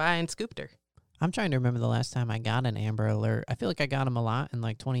just drove by and scooped her. I'm trying to remember the last time I got an Amber Alert. I feel like I got them a lot in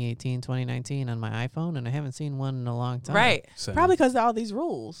like 2018, 2019 on my iPhone, and I haven't seen one in a long time. Right. Same. Probably because of all these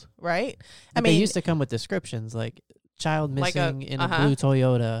rules, right? But they used to come with descriptions like child Like a- missing in a uh-huh. blue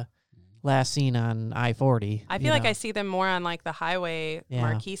Toyota, last seen on I-40. I feel like I see them more on like the highway Yeah.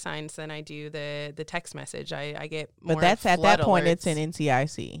 marquee signs than I do the text message. I get more But that's at that flood point, alerts. it's in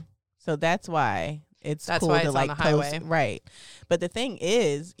NCIC. So that's why it's That's cool why to it's like on the post. highway. Right. But the thing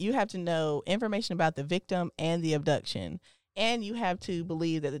is, you have to know information about the victim and the abduction. And you have to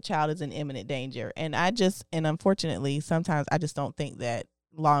believe that the child is in imminent danger. And unfortunately, sometimes I just don't think that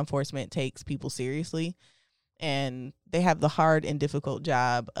law enforcement takes people seriously. and they have the hard and difficult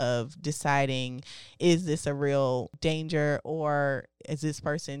job of deciding, is this a real danger or is this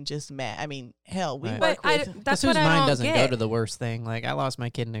person just mad? I mean, hell, we Right. work But with... that's whose what I mind don't doesn't get. go to the worst thing. Like, I lost my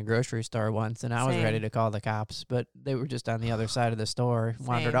kid in a grocery store once, and I was Same. ready to call the cops, but they were just on the other side of the store,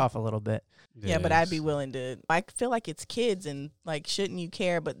 wandered Same. off a little bit. Yeah, but I'd be willing to. I feel like it's kids and like, shouldn't you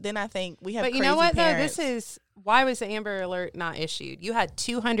care? But then I think we have. But you know what, parents. though? Why was the Amber Alert not issued? You had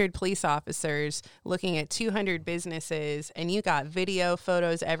 200 police officers looking at 200 businesses, and you got video,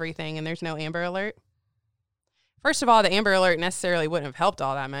 photos, everything, and there's no Amber Alert? First of all, the Amber Alert necessarily wouldn't have helped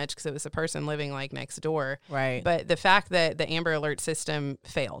all that much because it was a person living like next door. Right. But the fact that the Amber Alert system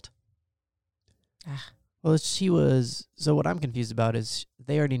failed. Well, so what I'm confused about is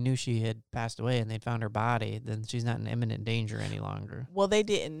they already knew she had passed away and they'd found her body, then she's not in imminent danger any longer. Well, they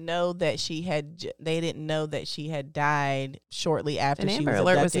didn't know that she had. They didn't know that she had died shortly after An she Amber was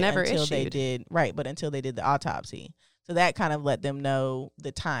Alert was abducted never until they issued. did right, but until they did the autopsy. So that kind of let them know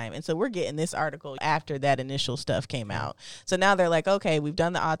the time. And so we're getting this article after that initial stuff came out. So now they're like, okay, we've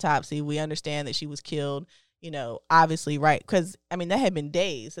done the autopsy. We understand that she was killed. You know, obviously, right? Because I mean, that had been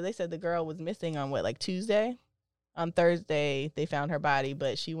days. So they said the girl was missing on what, like Tuesday. On Thursday, they found her body,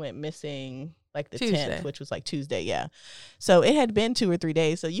 but she went missing like the Tuesday. 10th, which was like Tuesday, yeah. So it had been 2 or 3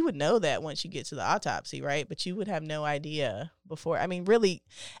 days. So you would know that once you get to the autopsy, right? But you would have no idea before. I mean, really,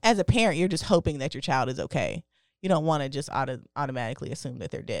 as a parent, you're just hoping that your child is okay. You don't want to just automatically assume that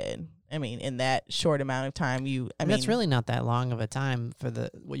they're dead. I mean, in that short amount of time, I mean, that's really not that long of a time for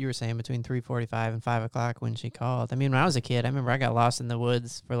what you were saying between 3:45 and 5 o'clock when she called. I mean, when I was a kid, I remember I got lost in the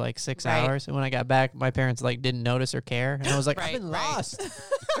woods for like 6 Right. hours, and when I got back, my parents like didn't notice or care, and I was like, Right, I've been right. lost.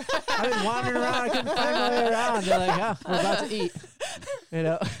 I've been wandering around. I couldn't find my way around. They're like, oh, we're about to eat. You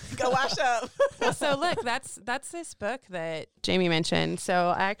know. go wash up. Well, so look, that's this book that Jamie mentioned.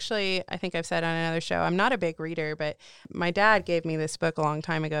 So I think I've said on another show, I'm not a big reader, but my dad gave me this book a long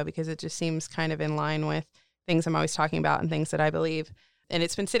time ago because it just seems kind of in line with things I'm always talking about and things that I believe. And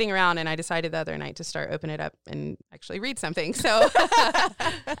it's been sitting around, and I decided the other night to start open it up and actually read something. So,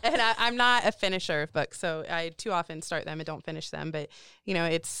 and I'm not a finisher of books, so I too often start them and don't finish them. But you know,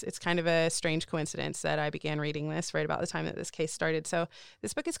 it's kind of a strange coincidence that I began reading this right about the time that this case started. So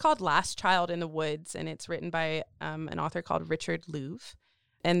this book is called Last Child in the Woods, and it's written by an author called Richard Louv.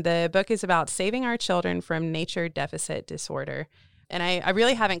 And the book is about saving our children from nature deficit disorder. And I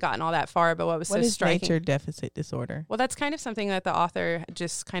really haven't gotten all that far, but what was What so is striking. nature deficit disorder? Well, that's kind of something that the author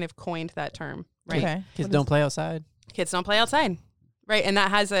just kind of coined that term, right? Okay. Kids What don't is- play outside. Kids don't play outside, right? And that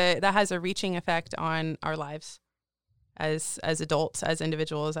has a reaching effect on our lives as adults, as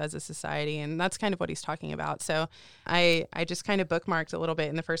individuals, as a society, and that's kind of what he's talking about. So I just kind of bookmarked a little bit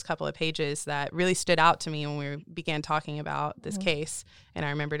in the first couple of pages that really stood out to me when we began talking about this case, and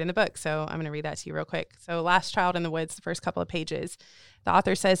I remembered in the book. So I'm going to read that to you real quick. So Last Child in the Woods, the first couple of pages, the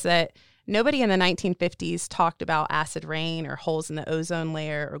author says that nobody in the 1950s talked about acid rain or holes in the ozone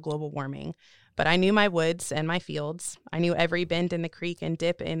layer or global warming. But I knew my woods and my fields. I knew every bend in the creek and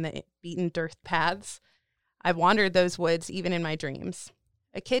dip in the beaten dirt paths. I've wandered those woods even in my dreams.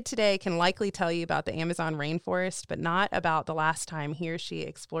 A kid today can likely tell you about the Amazon rainforest, but not about the last time he or she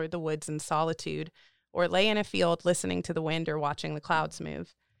explored the woods in solitude or lay in a field listening to the wind or watching the clouds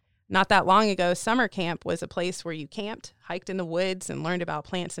move. Not that long ago, summer camp was a place where you camped, hiked in the woods, and learned about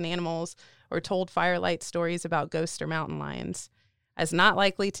plants and animals, or told firelight stories about ghosts or mountain lions. As not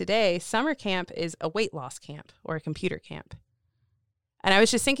likely today, summer camp is a weight loss camp or a computer camp. And I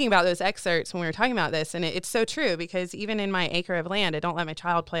was just thinking about those excerpts when we were talking about this, and it's so true because even in my acre of land, I don't let my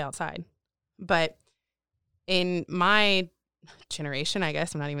child play outside. But in my generation, I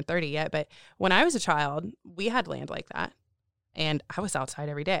guess, I'm not even 30 yet, but when I was a child, we had land like that, and I was outside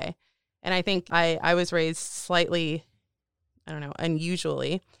every day. And I think I was raised slightly, I don't know,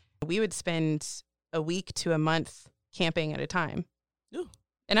 unusually. We would spend a week to a month camping at a time. Ooh.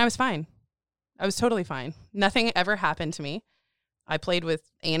 And I was fine. I was totally fine. Nothing ever happened to me. I played with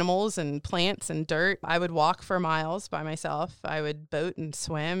animals and plants and dirt. I would walk for miles by myself. I would boat and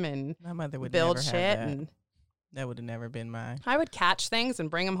swim and My mother would build never shit. have that. And That would have never been mine. I would catch things and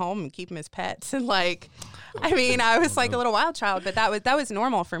bring them home and keep them as pets. And I mean, I was like a little wild child, but that was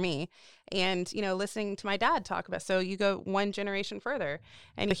normal for me. And, you know, listening to my dad talk about, so you go one generation further,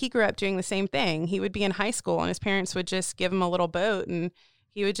 and he grew up doing the same thing. He would be in high school and his parents would just give him a little boat, and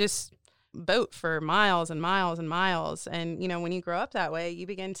he would just boat for miles and miles and miles. And, you know, when you grow up that way, you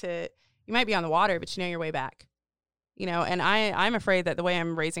might be on the water, but you know your way back, you know. And I'm afraid that the way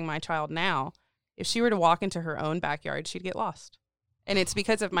I'm raising my child now, if she were to walk into her own backyard, she'd get lost. And it's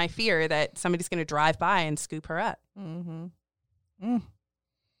because of my fear that somebody's going to drive by and scoop her up. Mm-hmm. Mm.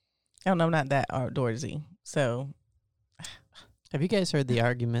 Oh, no, I'm not that outdoorsy. So Have you guys heard the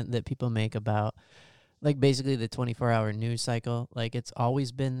argument that people make about, like, basically the 24-hour news cycle? Like, it's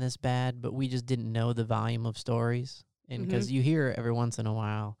always been this bad, but we just didn't know the volume of stories. And because you hear it every once in a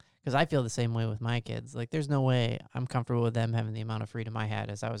while, because I feel the same way with my kids. Like, there's no way I'm comfortable with them having the amount of freedom I had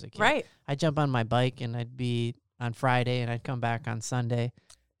as I was a kid. Right. I'd jump on my bike, and I'd be on Friday, and I'd come back on Sunday,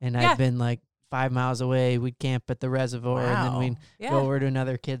 and I'd been, like, 5 miles away. We'd camp at the reservoir, and then we'd go over to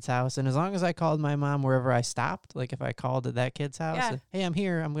another kid's house. And as long as I called my mom wherever I stopped, like if I called at that kid's house, hey, I'm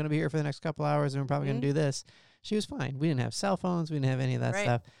here. I'm going to be here for the next couple hours, and we're probably going to do this. She was fine. We didn't have cell phones. We didn't have any of that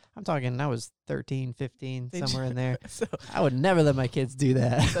stuff. I'm talking, I was 13, 15, somewhere in there. So I would never let my kids do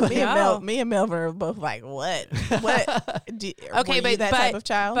that. So me and Melvin are both like, what? What? Okay, were you that type of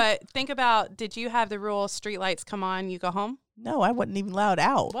child? But think about, did you have the rule, street lights come on, you go home? No, I wasn't even allowed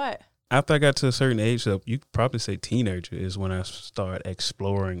out. What? After I got to a certain age, so you could probably say teenager is when I started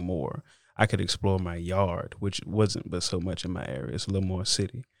exploring more. I could explore my yard, which wasn't but so much in my area. It's a little more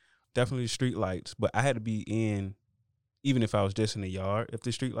city. Definitely street lights, but I had to be in, even if I was just in the yard, if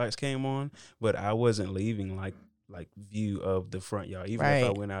the street lights came on, but I wasn't leaving like view of the front yard, even if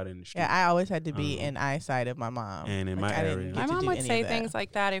I went out in the street. Yeah, I always had to be in eyesight of my mom. And in my area. My mom would say things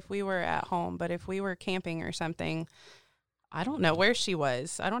like that if we were at home, but if we were camping or something, I don't know where she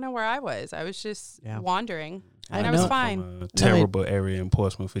was. I don't know where I was. I was just wandering. And I was fine. From a terrible area in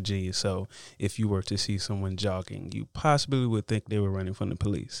Portsmouth, Virginia. So if you were to see someone jogging, you possibly would think they were running from the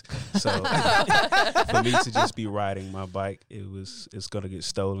police. So for me to just be riding my bike, it's gonna get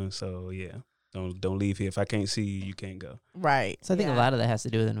stolen. So yeah, don't leave here. If I can't see you, you can't go. Right. So I think a lot of that has to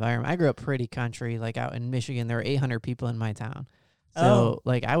do with environment. I grew up pretty country, like out in Michigan. There were 800 people in my town. So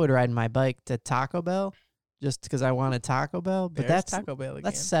like I would ride my bike to Taco Bell just because I wanted Taco Bell. But that's Taco Bell again.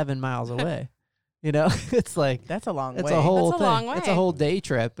 That's 7 miles away. You know, it's like that's a long way. It's a whole that's a long way. It's a whole day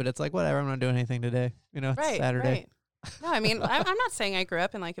trip, but it's like whatever. I'm not doing anything today. You know, it's Saturday. Right. No, I mean, I'm not saying I grew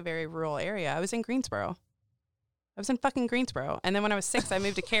up in like a very rural area. I was in Greensboro. I was in fucking Greensboro, and then when I was 6, I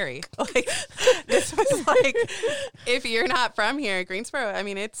moved to Cary. Like, this was like, if you're not from here, Greensboro. I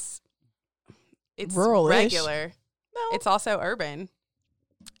mean, it's rural-ish. regular. No, it's also urban.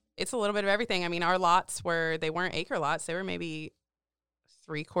 It's a little bit of everything. I mean, our lots they weren't acre lots. They were maybe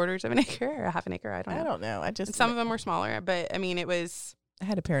 3/4 of an acre or a half an acre. I don't know. I just and some of them were smaller, but I mean, I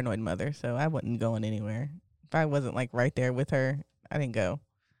had a paranoid mother, so I wasn't going anywhere. If I wasn't like right there with her, I didn't go.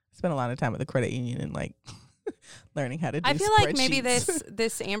 I spent a lot of time at the credit union and like learning how to do I feel like maybe spreadsheets.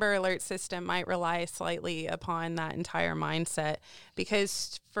 this Amber Alert system might rely slightly upon that entire mindset,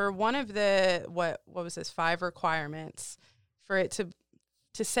 because for one of the what was this 5 requirements for it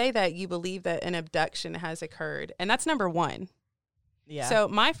to say that you believe that an abduction has occurred, and that's number 1. Yeah. So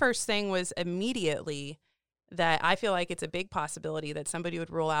my first thing was immediately that I feel like it's a big possibility that somebody would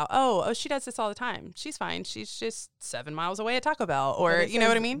rule out, oh, she does this all the time. She's fine. She's just 7 miles away at Taco Bell, or you know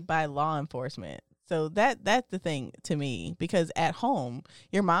what I mean? By law enforcement. So that's the thing to me, because at home,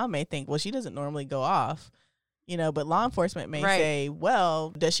 your mom may think, well, she doesn't normally go off, you know, but law enforcement may say, well,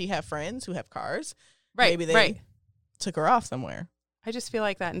 does she have friends who have cars? Right. Maybe they took her off somewhere. I just feel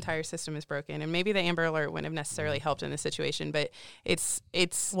like that entire system is broken, and maybe the Amber Alert wouldn't have necessarily helped in this situation, but it's.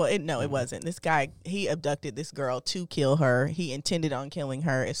 Well, it wasn't. This guy, he abducted this girl to kill her. He intended on killing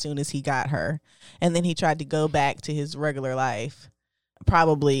her as soon as he got her, and then he tried to go back to his regular life,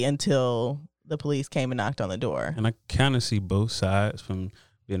 probably until the police came and knocked on the door. And I kind of see both sides, from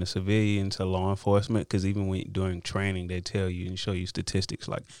being a civilian to law enforcement, because even when during training, they tell you and show you statistics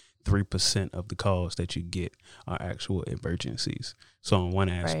like 3% of the calls that you get are actual emergencies. So on one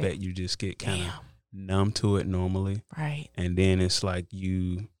aspect, you just get kind of numb to it normally. Right. And then it's like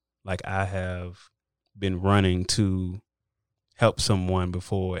I have been running to help someone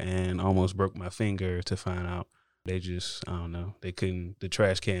before and almost broke my finger to find out they just, I don't know, the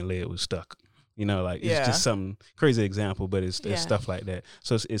trash can lid was stuck. You know, like it's just some crazy example, but it's stuff like that.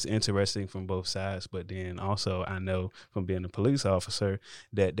 So it's interesting from both sides. But then also I know from being a police officer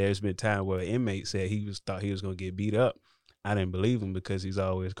that there's been time where an inmate said thought he was going to get beat up. I didn't believe him because he's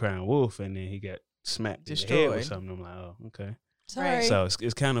always crying wolf, and then he got smacked in the head with something. I'm like, oh, okay. Sorry. So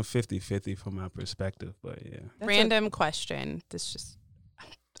it's kind of 50-50 from my perspective, but yeah. Random question.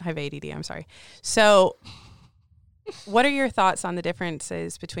 I have ADD. I'm sorry. So what are your thoughts on the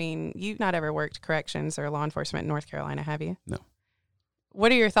differences between, you've not ever worked corrections or law enforcement in North Carolina, have you? No.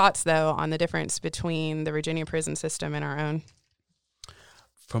 What are your thoughts, though, on the difference between the Virginia prison system and our own?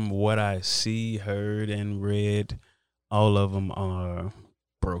 From what I see, heard, and read, all of them are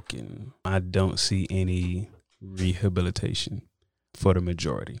broken. I don't see any rehabilitation for the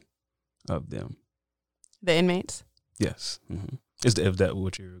majority of them. The inmates? Yes. Mm-hmm. Is that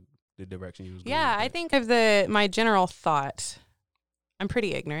what you're the direction you was going. Yeah, I think of my general thought. I'm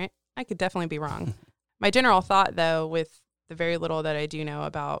pretty ignorant. I could definitely be wrong. My general thought, though, with the very little that I do know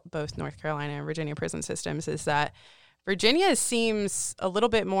about both North Carolina and Virginia prison systems, is that Virginia seems a little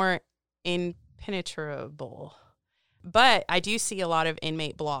bit more impenetrable. But I do see a lot of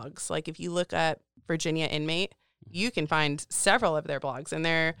inmate blogs. Like if you look up Virginia inmate, you can find several of their blogs, and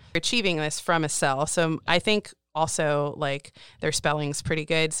they're achieving this from a cell. So I think also like their spelling's pretty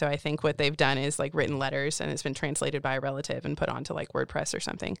good. So I think what they've done is like written letters and it's been translated by a relative and put onto like WordPress or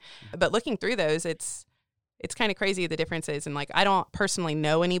something. But looking through those, it's kind of crazy the differences. And like, I don't personally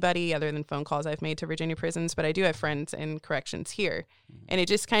know anybody other than phone calls I've made to Virginia prisons, but I do have friends in corrections here. And it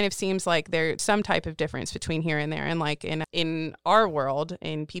just kind of seems like there's some type of difference between here and there. And like in our world,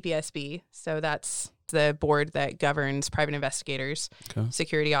 in PPSB, so that's the board that governs private investigators,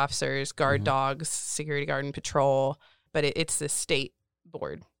 security officers, guard dogs, security guard and patrol, but it's the state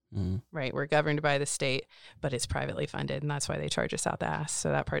board. Right. We're governed by the state, but it's privately funded, and that's why they charge us out the ass. So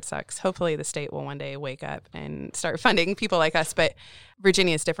that part sucks. Hopefully the state will one day wake up and start funding people like us, but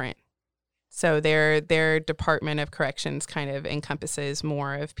Virginia is different. So their Department of Corrections kind of encompasses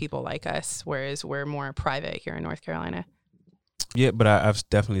more of people like us, whereas we're more private here in North Carolina. Yeah, but I've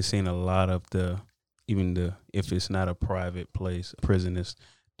definitely seen a lot of if it's not a private place, prison is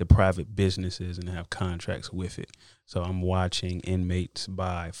the private businesses and have contracts with it. So I'm watching inmates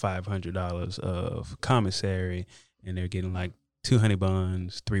buy $500 of commissary, and they're getting like 2 honey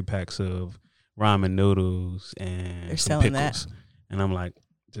buns, 3 packs of ramen noodles, and they're some selling pickles. That. And I'm like,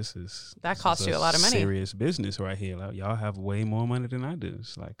 that costs you a lot of money. Serious business right here. Like, y'all have way more money than I do.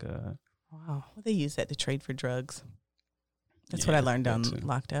 It's like, wow. Well, they use that to trade for drugs. That's what I learned on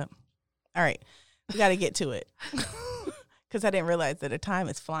Locked Up. All right, we got to get to it. Because I didn't realize that the time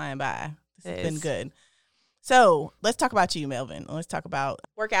is flying by. This has been good. So let's talk about you, Melvin. Let's talk about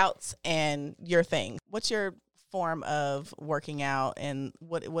workouts and your thing. What's your form of working out, and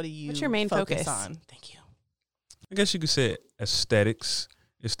what do you What's your main focus on? Thank you. I guess you could say aesthetics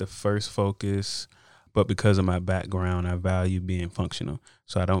is the first focus, but because of my background, I value being functional.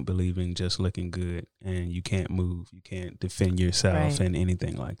 So I don't believe in just looking good and you can't move, you can't defend yourself and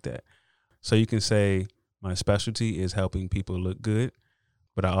anything like that. So you can say my specialty is helping people look good,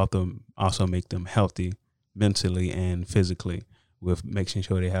 but I also make them healthy mentally and physically with making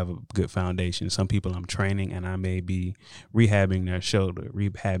sure they have a good foundation. Some people I'm training, and I may be rehabbing their shoulder,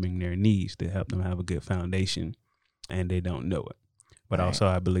 rehabbing their knees to help them have a good foundation, and they don't know it. But also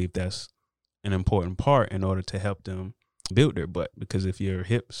I believe that's an important part in order to help them build their butt, because if your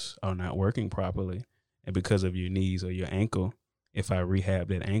hips are not working properly and because of your knees or your ankle, if I rehab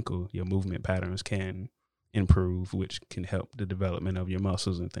that ankle, your movement patterns can improve, which can help the development of your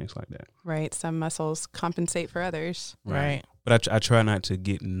muscles and things like that. Right. Some muscles compensate for others. Right. But I try not to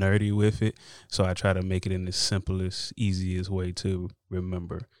get nerdy with it. So I try to make it in the simplest, easiest way to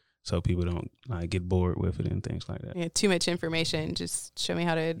remember, so people don't get bored with it and things like that. Yeah, too much information. Just show me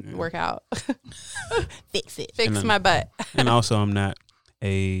how to work out. Fix it. Fix my butt. And also, I'm not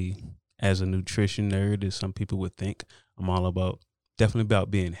as a nutrition nerd as some people would think. I'm definitely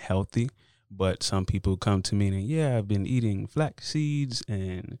about being healthy. But some people come to me and, I've been eating flax seeds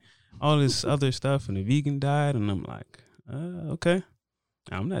and all this other stuff and a vegan diet. And I'm like, okay,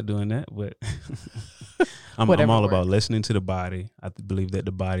 I'm not doing that. But I'm all about listening to the body. I believe that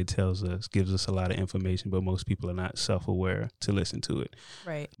the body gives us a lot of information, but most people are not self-aware to listen to it.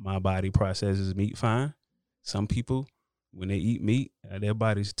 Right. My body processes meat fine. Some people, when they eat meat, their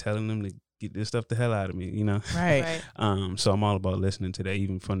body's telling them to get this stuff the hell out of me, you know? Right. So I'm all about listening to that,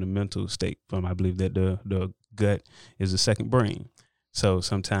 even from the mental state. I believe that the gut is the second brain. So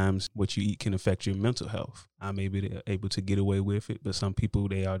sometimes what you eat can affect your mental health. I may be able to get away with it, but some people,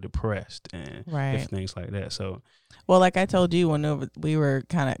 they are depressed and different things like that. So, well, like I told you when we were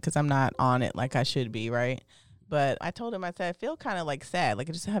because I'm not on it like I should be, right? But I told him, I said, I feel kind of like sad. Like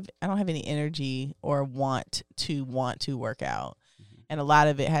I don't have any energy or want to work out. And a lot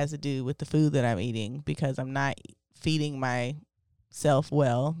of it has to do with the food that I'm eating, because I'm not feeding myself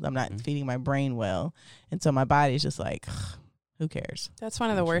well. I'm not feeding my brain well. And so my body's just like, who cares? That's one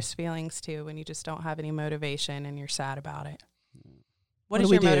of the worst feelings, too, when you just don't have any motivation and you're sad about it. What is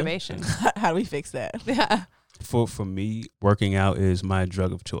your motivation? How do we fix that? Yeah. For me, working out is my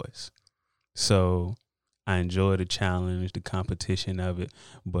drug of choice. So I enjoy the challenge, the competition of it,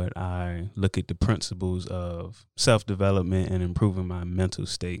 but I look at the principles of self-development and improving my mental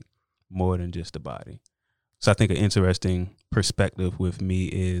state more than just the body. So I think an interesting perspective with me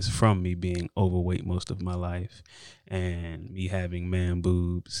is from me being overweight most of my life and me having man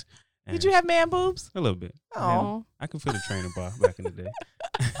boobs. Did you have man boobs? A little bit. Oh. I could fit a trainer bar back in the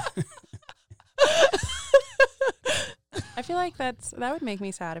day. like that would make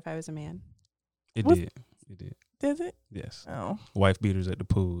me sad if I was a man. It did. Does it? Yes. Oh. Wife beaters at the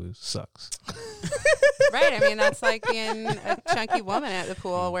pool sucks. Right. I mean, that's like being a chunky woman at the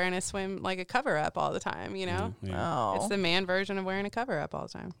pool wearing a cover up all the time, you know? Yeah. Oh. It's the man version of wearing a cover up all the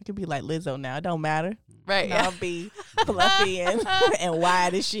time. You could be like Lizzo now. It don't matter. Right. And I'll be fluffy and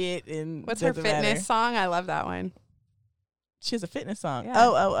wide as shit. And what's her fitness song? I love that one. She has a fitness song. Yeah.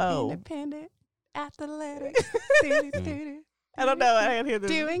 Oh. Independent, athletic. I don't know. I gotta hear this.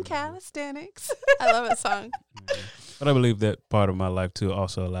 Doing calisthenics. I love that song. But I believe that part of my life too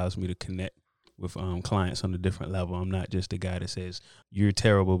also allows me to connect with clients on a different level. I'm not just the guy that says you're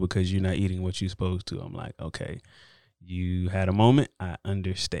terrible because you're not eating what you're supposed to. I'm like, okay, you had a moment. I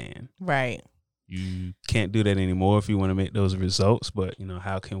understand. Right. You can't do that anymore if you want to make those results. But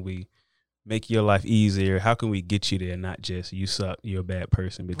how can we make your life easier? How can we get you there? Not just you suck, you're a bad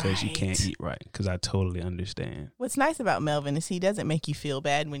person because you can't eat right. Because I totally understand. What's nice about Melvin is he doesn't make you feel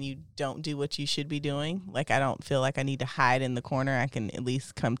bad when you don't do what you should be doing. Like, I don't feel like I need to hide in the corner. I can at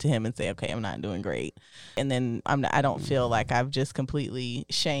least come to him and say, okay, I'm not doing great. And then I don't feel like I've just completely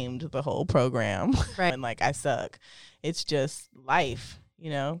shamed the whole program. Right. And like I suck. It's just life,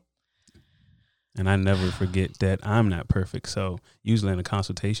 And I never forget that I'm not perfect. So usually in a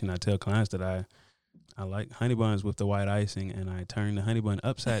consultation, I tell clients that I like honey buns with the white icing, and I turn the honey bun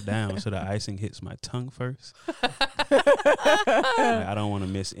upside down so the icing hits my tongue first. I don't want to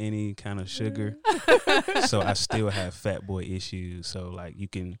miss any kind of sugar. So I still have fat boy issues. So like you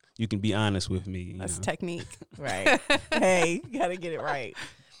can be honest with me. That's technique. Right. Hey, you got to get it right.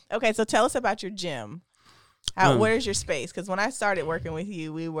 Okay, so tell us about your gym. Where's your space? Because when I started working with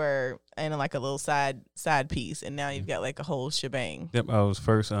you, we were in like a little side piece, and now you've got like a whole shebang. Yep, I was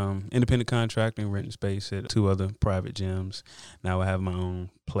first independent contracting, renting space at 2 other private gyms. Now I have my own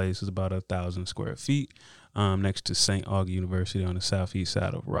place. It's about 1,000 square feet next to St. Aug University on the southeast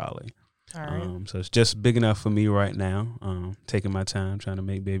side of Raleigh. All right. So it's just big enough for me right now. Taking my time, trying to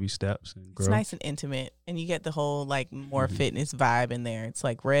make baby steps and grow. It's nice and intimate, and you get the whole like more fitness vibe in there. It's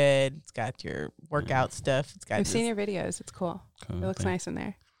like red. It's got your workout stuff. It's got. I've seen your videos. It's cool. It looks nice in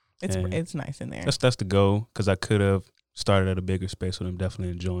there. It's nice in there. That's the goal, because I could have started at a bigger space, but I'm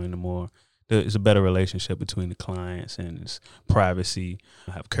definitely enjoying the more. It's a better relationship between the clients, and it's privacy.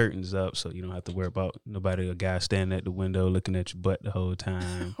 I have curtains up, so you don't have to worry about a guy standing at the window looking at your butt the whole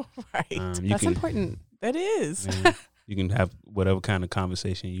time. Right. That's important. That is. You can have whatever kind of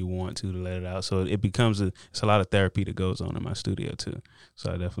conversation you want to let it out. So it becomes it's a lot of therapy that goes on in my studio too.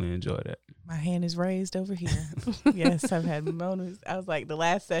 So I definitely enjoy that. My hand is raised over here. Yes, I've had moments. I was like, the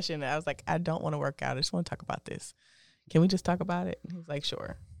last session, I was like, I don't want to work out. I just want to talk about this. Can we just talk about it? And he was like,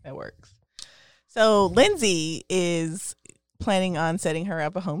 sure, that works. So Lindsay is planning on setting her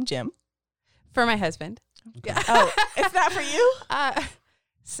up a home gym. For my husband. Okay. Yeah. Oh, it's not for you?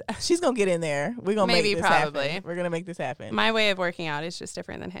 She's going to get in there. We're going to make this happen. We're going to make this happen. My way of working out is just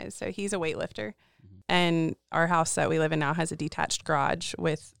different than his. So he's a weightlifter. And our house that we live in now has a detached garage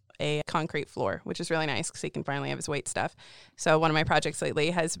with a concrete floor, which is really nice because he can finally have his weight stuff. So one of my projects lately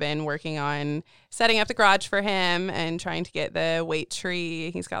has been working on setting up the garage for him and trying to get the weight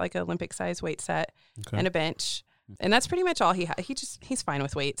tree. He's got like an Olympic size weight set and a bench. And that's pretty much all he has. He's fine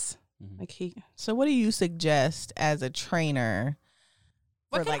with weights. So what do you suggest as a trainer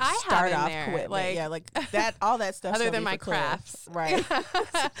for like start off equipment? Like that, all that stuff. Other than my crafts. Right.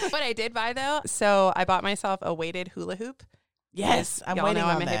 What I did buy though, so I bought myself a weighted hula hoop. Yes, I'm waiting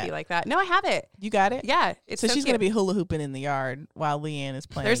on I'm a that. hippie like that. No, I have it. You got it? Yeah. So she's going to be hula hooping in the yard while Leanne is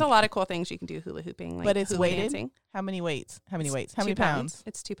playing. There's a lot of cool things you can do hula hooping. Like but it's weighted? Dancing. How many weights? How many pounds?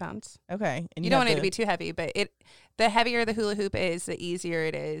 It's 2 pounds. Okay. And you don't want it to be too heavy, but the heavier the hula hoop is, the easier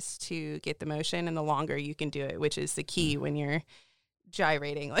it is to get the motion and the longer you can do it, which is the key when you're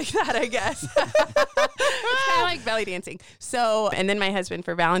gyrating like that, I guess. It's kind of like belly dancing. So, and then my husband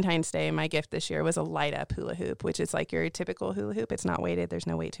for Valentine's Day, my gift this year was a light up hula hoop, which is like your typical hula hoop. It's not weighted. There's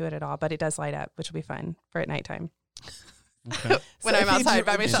no weight to it at all, but it does light up, which will be fun for at nighttime. Okay. When I'm outside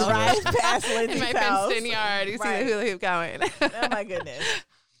by myself in my fenced-in yard, you see the hula hoop going. Oh my goodness.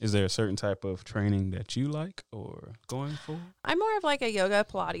 Is there a certain type of training that you like or going for? I'm more of like a yoga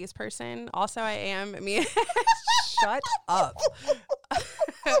Pilates person. Also, I am me. Shut up.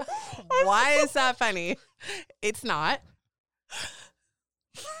 Why is that funny? It's not.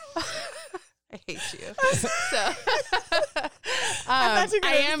 I hate you. So, I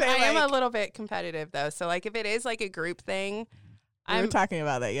am a little bit competitive though. So like if it is like a group thing, we were talking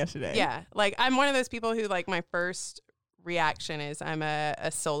about that yesterday. Yeah. Like I'm one of those people who like my first reaction is I'm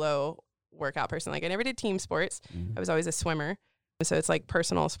a solo workout person. Like I never did team sports. I was always a swimmer. So it's like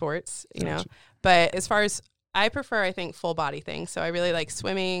personal sports, you know. But as far as I prefer, I think, full body things. So I really like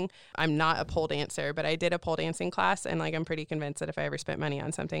swimming. I'm not a pole dancer, but I did a pole dancing class. And like, I'm pretty convinced that if I ever spent money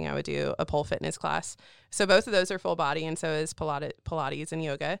on something, I would do a pole fitness class. So both of those are full body. And so is Pilates and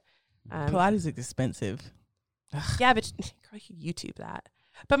yoga. Pilates is expensive. Yeah, but girl, you YouTube that.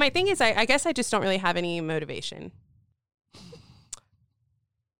 But my thing is, I guess I just don't really have any motivation.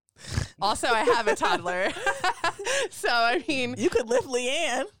 Also, I have a toddler. So, I mean. You could lift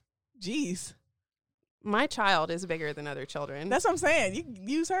Leanne. Jeez. My child is bigger than other children. That's what I'm saying. You can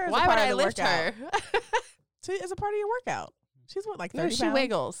use her as Why a part would of I the lift workout. her? So, as a part of your workout. She's what, like 30 pounds? No, she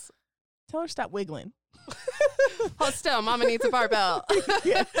wiggles. Tell her to stop wiggling. Hold still. Mama needs a barbell.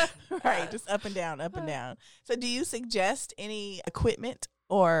 Yeah. Right. Just up and down, up and down. So do you suggest any equipment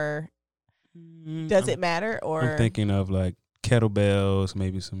or does it matter? Or I'm thinking of like kettlebells,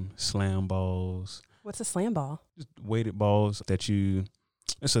 maybe some slam balls. What's a slam ball? Just weighted balls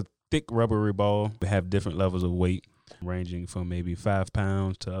it's a thick rubbery ball. They have different levels of weight, ranging from maybe 5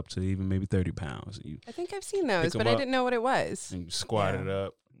 pounds to up to even maybe 30 pounds. I think I've seen those, but I didn't know what it was. And you squat it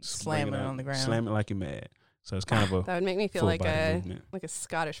up. Slam it on the ground. Slam it like you're mad. So it's kind of a that would make me feel like a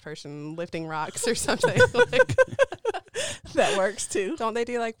Scottish person lifting rocks or something. That works too. Don't they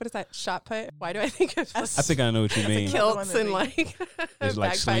do like, what is that, shot put? Why do I think of I think I know what you mean. Kilts and like it's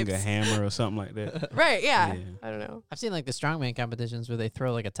like sling a hammer or something like that. Right, yeah. I don't know. I've seen like the strongman competitions where they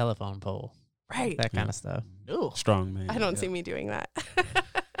throw like a telephone pole. Right. That kind of stuff. Ooh. Strongman. I don't see me doing that.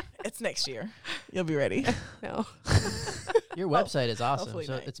 It's next year. You'll be ready. No. Your website is awesome. Hopefully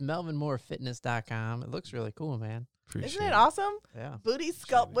So not. it's melvinmoorefitness.com. It looks really cool, man. Isn't it awesome? Yeah. Body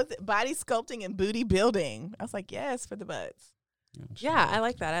sculpting and booty building. I was like, yes, for the butts. Yeah, I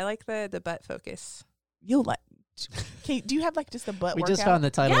like that. I like the butt focus. You'll like. Do you have like just a butt We workout? just found the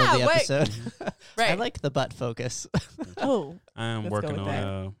title of the episode. Right. I like the butt focus. Oh, I am let's working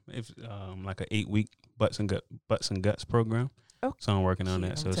go with on like an 8-week butts and guts program. Oh. So I'm working on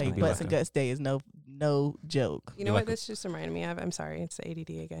that. So it's gonna be butts like and guts day is no joke. You know what this just reminded me of? I'm sorry, it's the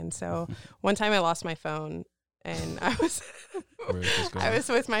ADD again. So one time I lost my phone and I was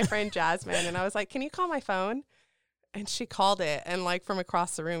with my friend Jasmine and I was like, "Can you call my phone?" And she called it, and like from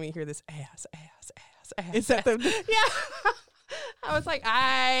across the room you hear this ass. Is that the yeah. I was like,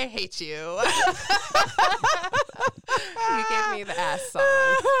 I hate you. You gave me the ass song.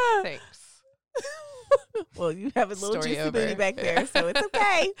 Thanks. Well, you have a little Story juicy over. booty back there, so it's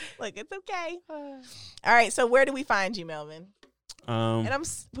okay. Look, it's okay. All right, so where do we find you, Melvin? And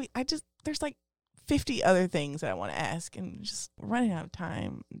there's like 50 other things that I want to ask, and just we're running out of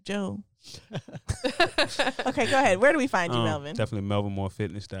time. Joe. Okay, go ahead. Where do we find you, Melvin? Definitely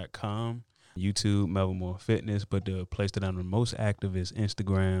melvinmoorefitness.com. YouTube, Melvin Moore Fitness, but the place that I'm the most active is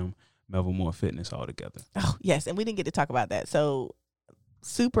Instagram, Melvin Moore Fitness altogether. Oh, yes, and we didn't get to talk about that. So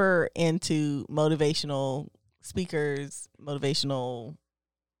super into motivational speakers, motivational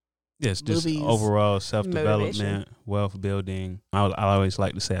just movies, overall self-development, wealth building. I always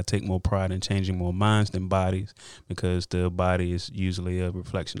like to say I take more pride in changing more minds than bodies because the body is usually a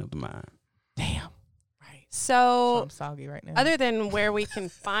reflection of the mind. Damn. Right. So I'm soggy right now. other than where we can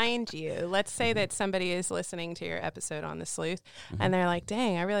find you, let's say that somebody is listening to your episode on the sleuth and they're like,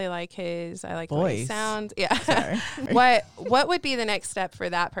 dang, I really like I like the way he sounds. Yeah. Sorry. What would be the next step for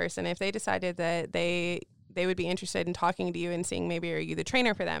that person if they decided that they would be interested in talking to you and seeing maybe are you the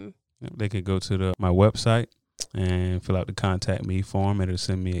trainer for them? They could go to my website and fill out the contact me form. It'll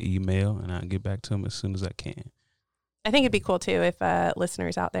send me an email and I'll get back to them as soon as I can. I think it'd be cool too if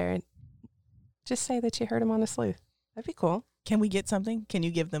listeners out there just say that you heard him on the sleuth. That'd be cool. Can we get something? Can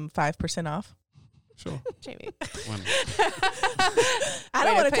you give them 5% off? Sure. Jamie. I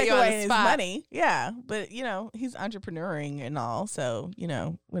don't want to take you on away the his spot. money. Yeah, but he's entrepreneuring and all, so we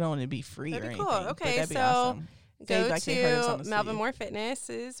don't want to be free That'd or be anything. cool. but Okay, that'd be so awesome. Go Like they heard us on to the Melvin sleeve. Moore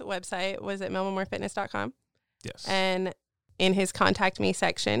Fitness's website. Was it melvinmoorefitness.com? Yes. And in his contact me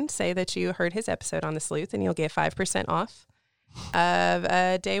section, say that you heard his episode on the sleuth and you'll get 5% off of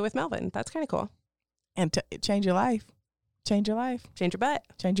a day with Melvin. That's kind of cool. And change your life. Change your life. Change your butt.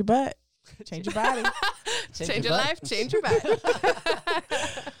 Change your butt. Change your body. Change your life. Change your butt.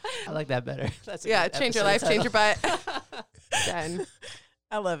 I like that better. That's a Yeah, good change your episode life. Change your title. butt. Done.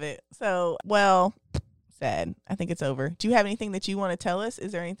 I love it. So, well, sad. I think it's over. Do you have anything that you want to tell us?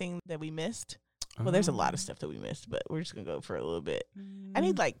 Is there anything that we missed? Well, there's a lot of stuff that we missed, but we're just going to go for a little bit. I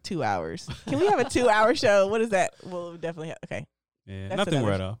need like 2 hours. Can we have a 2-hour show? What is that? We'll definitely have. Okay. Yeah, That's nothing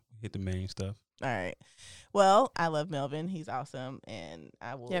another- right off. Hit the main stuff. All right. Well, I love Melvin. He's awesome, and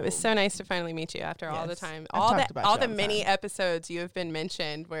I will. Yeah, it was so nice to finally meet you after all the time. All the many episodes you have been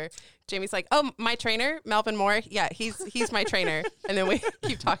mentioned where Jamie's like, "Oh, my trainer, Melvin Moore. Yeah, he's my trainer." And then we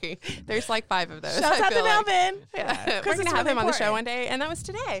keep talking. There's like 5 of those. Shout out to Melvin. Yeah, we're gonna have him on the show one day, and that was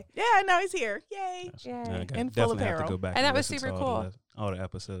today. Yeah, now he's here. Yay! And full apparel. And that was super cool. All the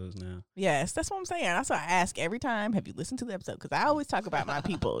episodes now. Yes, that's what I'm saying. That's why I ask every time, have you listened to the episode? Because I always talk about my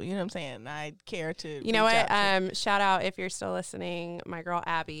people. You know what I'm saying? I care to. You know what? Shout out if you're still listening, my girl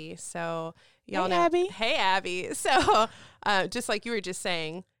Abby. So y'all know. Abby. Hey, Abby. So just like you were just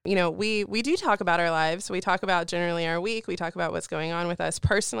saying, you know, we do talk about our lives. We talk about generally our week. We talk about what's going on with us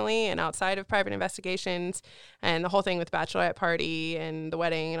personally and outside of private investigations and the whole thing with the bachelorette party and the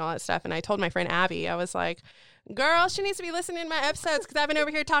wedding and all that stuff. And I told my friend Abby, I was like, girl, she needs to be listening to my episodes because I've been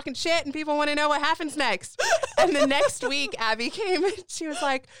over here talking shit and people want to know what happens next. And the next week, Abby came and she was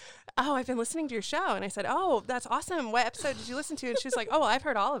like, oh, I've been listening to your show. And I said, oh, that's awesome. What episode did you listen to? And she was like, oh, well, I've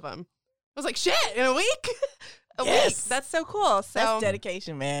heard all of them. I was like, shit, in a week? A week. That's so cool. So that's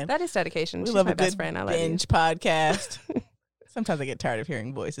dedication, man. That is dedication. She's love my a best good friend. I love binge podcast. Sometimes I get tired of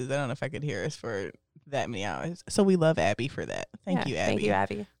hearing voices. I don't know if I could hear us for that many hours. So we love Abby for that. Thank you, Abby. Thank you,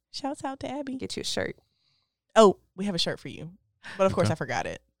 Abby. Shouts out to Abby. Get you a shirt. Oh, we have a shirt for you. But of course I forgot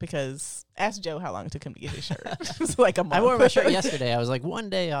it because ask Joe how long it took him to get his shirt. It was like a month. I wore my shirt yesterday. I was like 1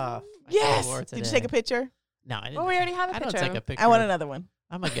 day off. Yes. Did you take a picture? No, I didn't. Well, we already have a picture. I don't take a picture. I want another one.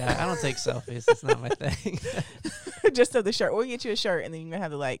 I'm a guy. I don't take selfies. It's not my thing. Just of the shirt. We'll get you a shirt and then you're going to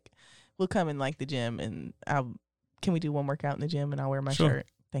have to we'll come in the gym and can we do one workout in the gym and I'll wear my shirt?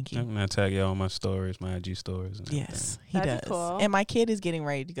 Thank you. I'm going to tag you all my stories, my IG stories. And yes, everything. He does. Cool. And my kid is getting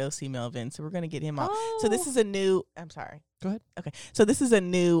ready to go see Melvin, so we're going to get him on. So this is a new, I'm sorry. Go ahead. Okay. So this is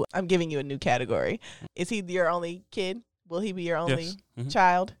I'm giving you a new category. Is he your only kid? Will he be your only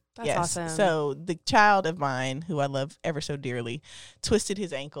child? That's awesome. So the child of mine, who I love ever so dearly, twisted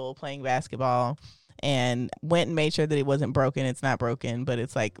his ankle playing basketball and went and made sure that it wasn't broken. It's not broken, but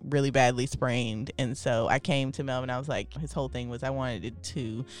it's like really badly sprained. And so I came to Melvin. I was like, his whole thing was I wanted it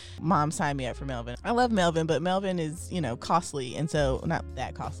to, Mom signed me up for Melvin. I love Melvin, but Melvin is, costly. And so not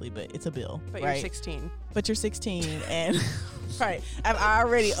that costly, but it's a bill. But right? You're 16. But you're 16 and right. I've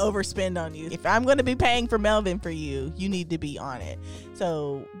already overspent on you. If I'm going to be paying for Melvin for you, you need to be on it.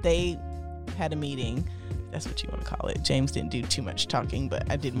 So they had a meeting. That's what you want to call it. James didn't do too much talking, but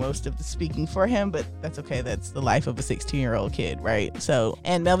I did most of the speaking for him, but that's okay. That's the life of a 16-year-old kid, right? So,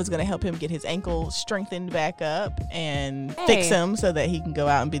 and Melvin's going to help him get his ankle strengthened back up and fix him so that he can go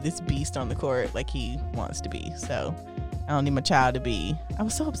out and be this beast on the court like he wants to be. So I don't need my child to be. I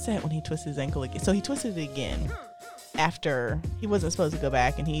was so upset when he twisted his ankle again. So he twisted it again after he wasn't supposed to go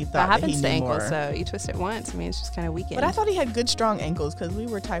back, and he thought that he knew more. So you twist it once. I mean, it's just kind of weakened. But I thought he had good, strong ankles because we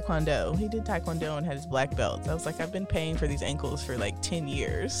were Taekwondo. He did Taekwondo and had his black belts. I was like, I've been paying for these ankles for like 10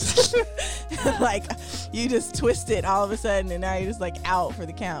 years. Like, you just twist it all of a sudden, and now you're just like out for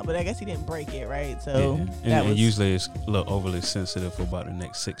the count. But I guess he didn't break it, right? So and usually it's a little overly sensitive for about the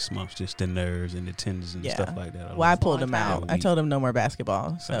next 6 months, just the nerves and the tendons and stuff like that. Well, I pulled him out. I told him no more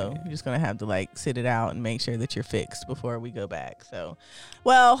basketball. So you're just going to have to sit it out and make sure that you're fixed before we go back. So,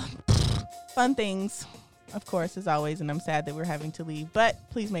 well, fun things, of course, as always, and I'm sad that we're having to leave, but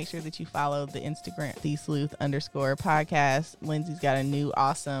please make sure that you follow the Instagram, @thesleuth_podcast. Lindsay's got a new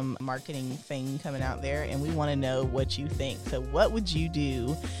awesome marketing thing coming out there, and we want to know what you think. So what would you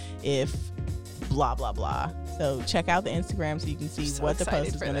do if blah, blah, blah? So check out the Instagram so you can see what the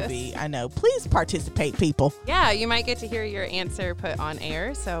post is going to be. I know. Please participate, people. Yeah, you might get to hear your answer put on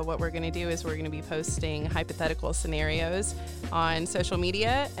air. So what we're going to do is we're going to be posting hypothetical scenarios on social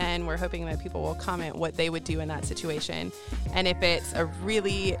media, and we're hoping that people will comment what they would do in that situation. And if it's a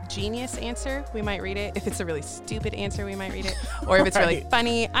really genius answer, we might read it. If it's a really stupid answer, we might read it. Or if it's really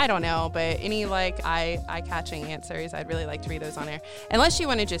funny, I don't know. But any eye-catching answers, I'd really like to read those on air. Unless you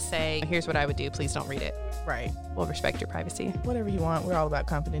want to just say, here's what I would do, please don't read it. Right. We'll respect your privacy. Whatever you want. We're all about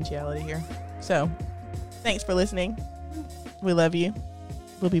confidentiality here. So, thanks for listening. We love you.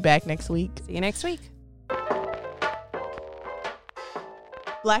 We'll be back next week. See you next week.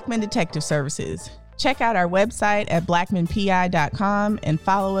 Blackman Detective Services. Check out our website at blackmanpi.com and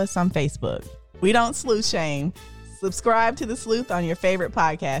follow us on Facebook. We don't sleuth shame. Subscribe to The Sleuth on your favorite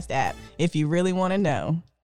podcast app if you really want to know.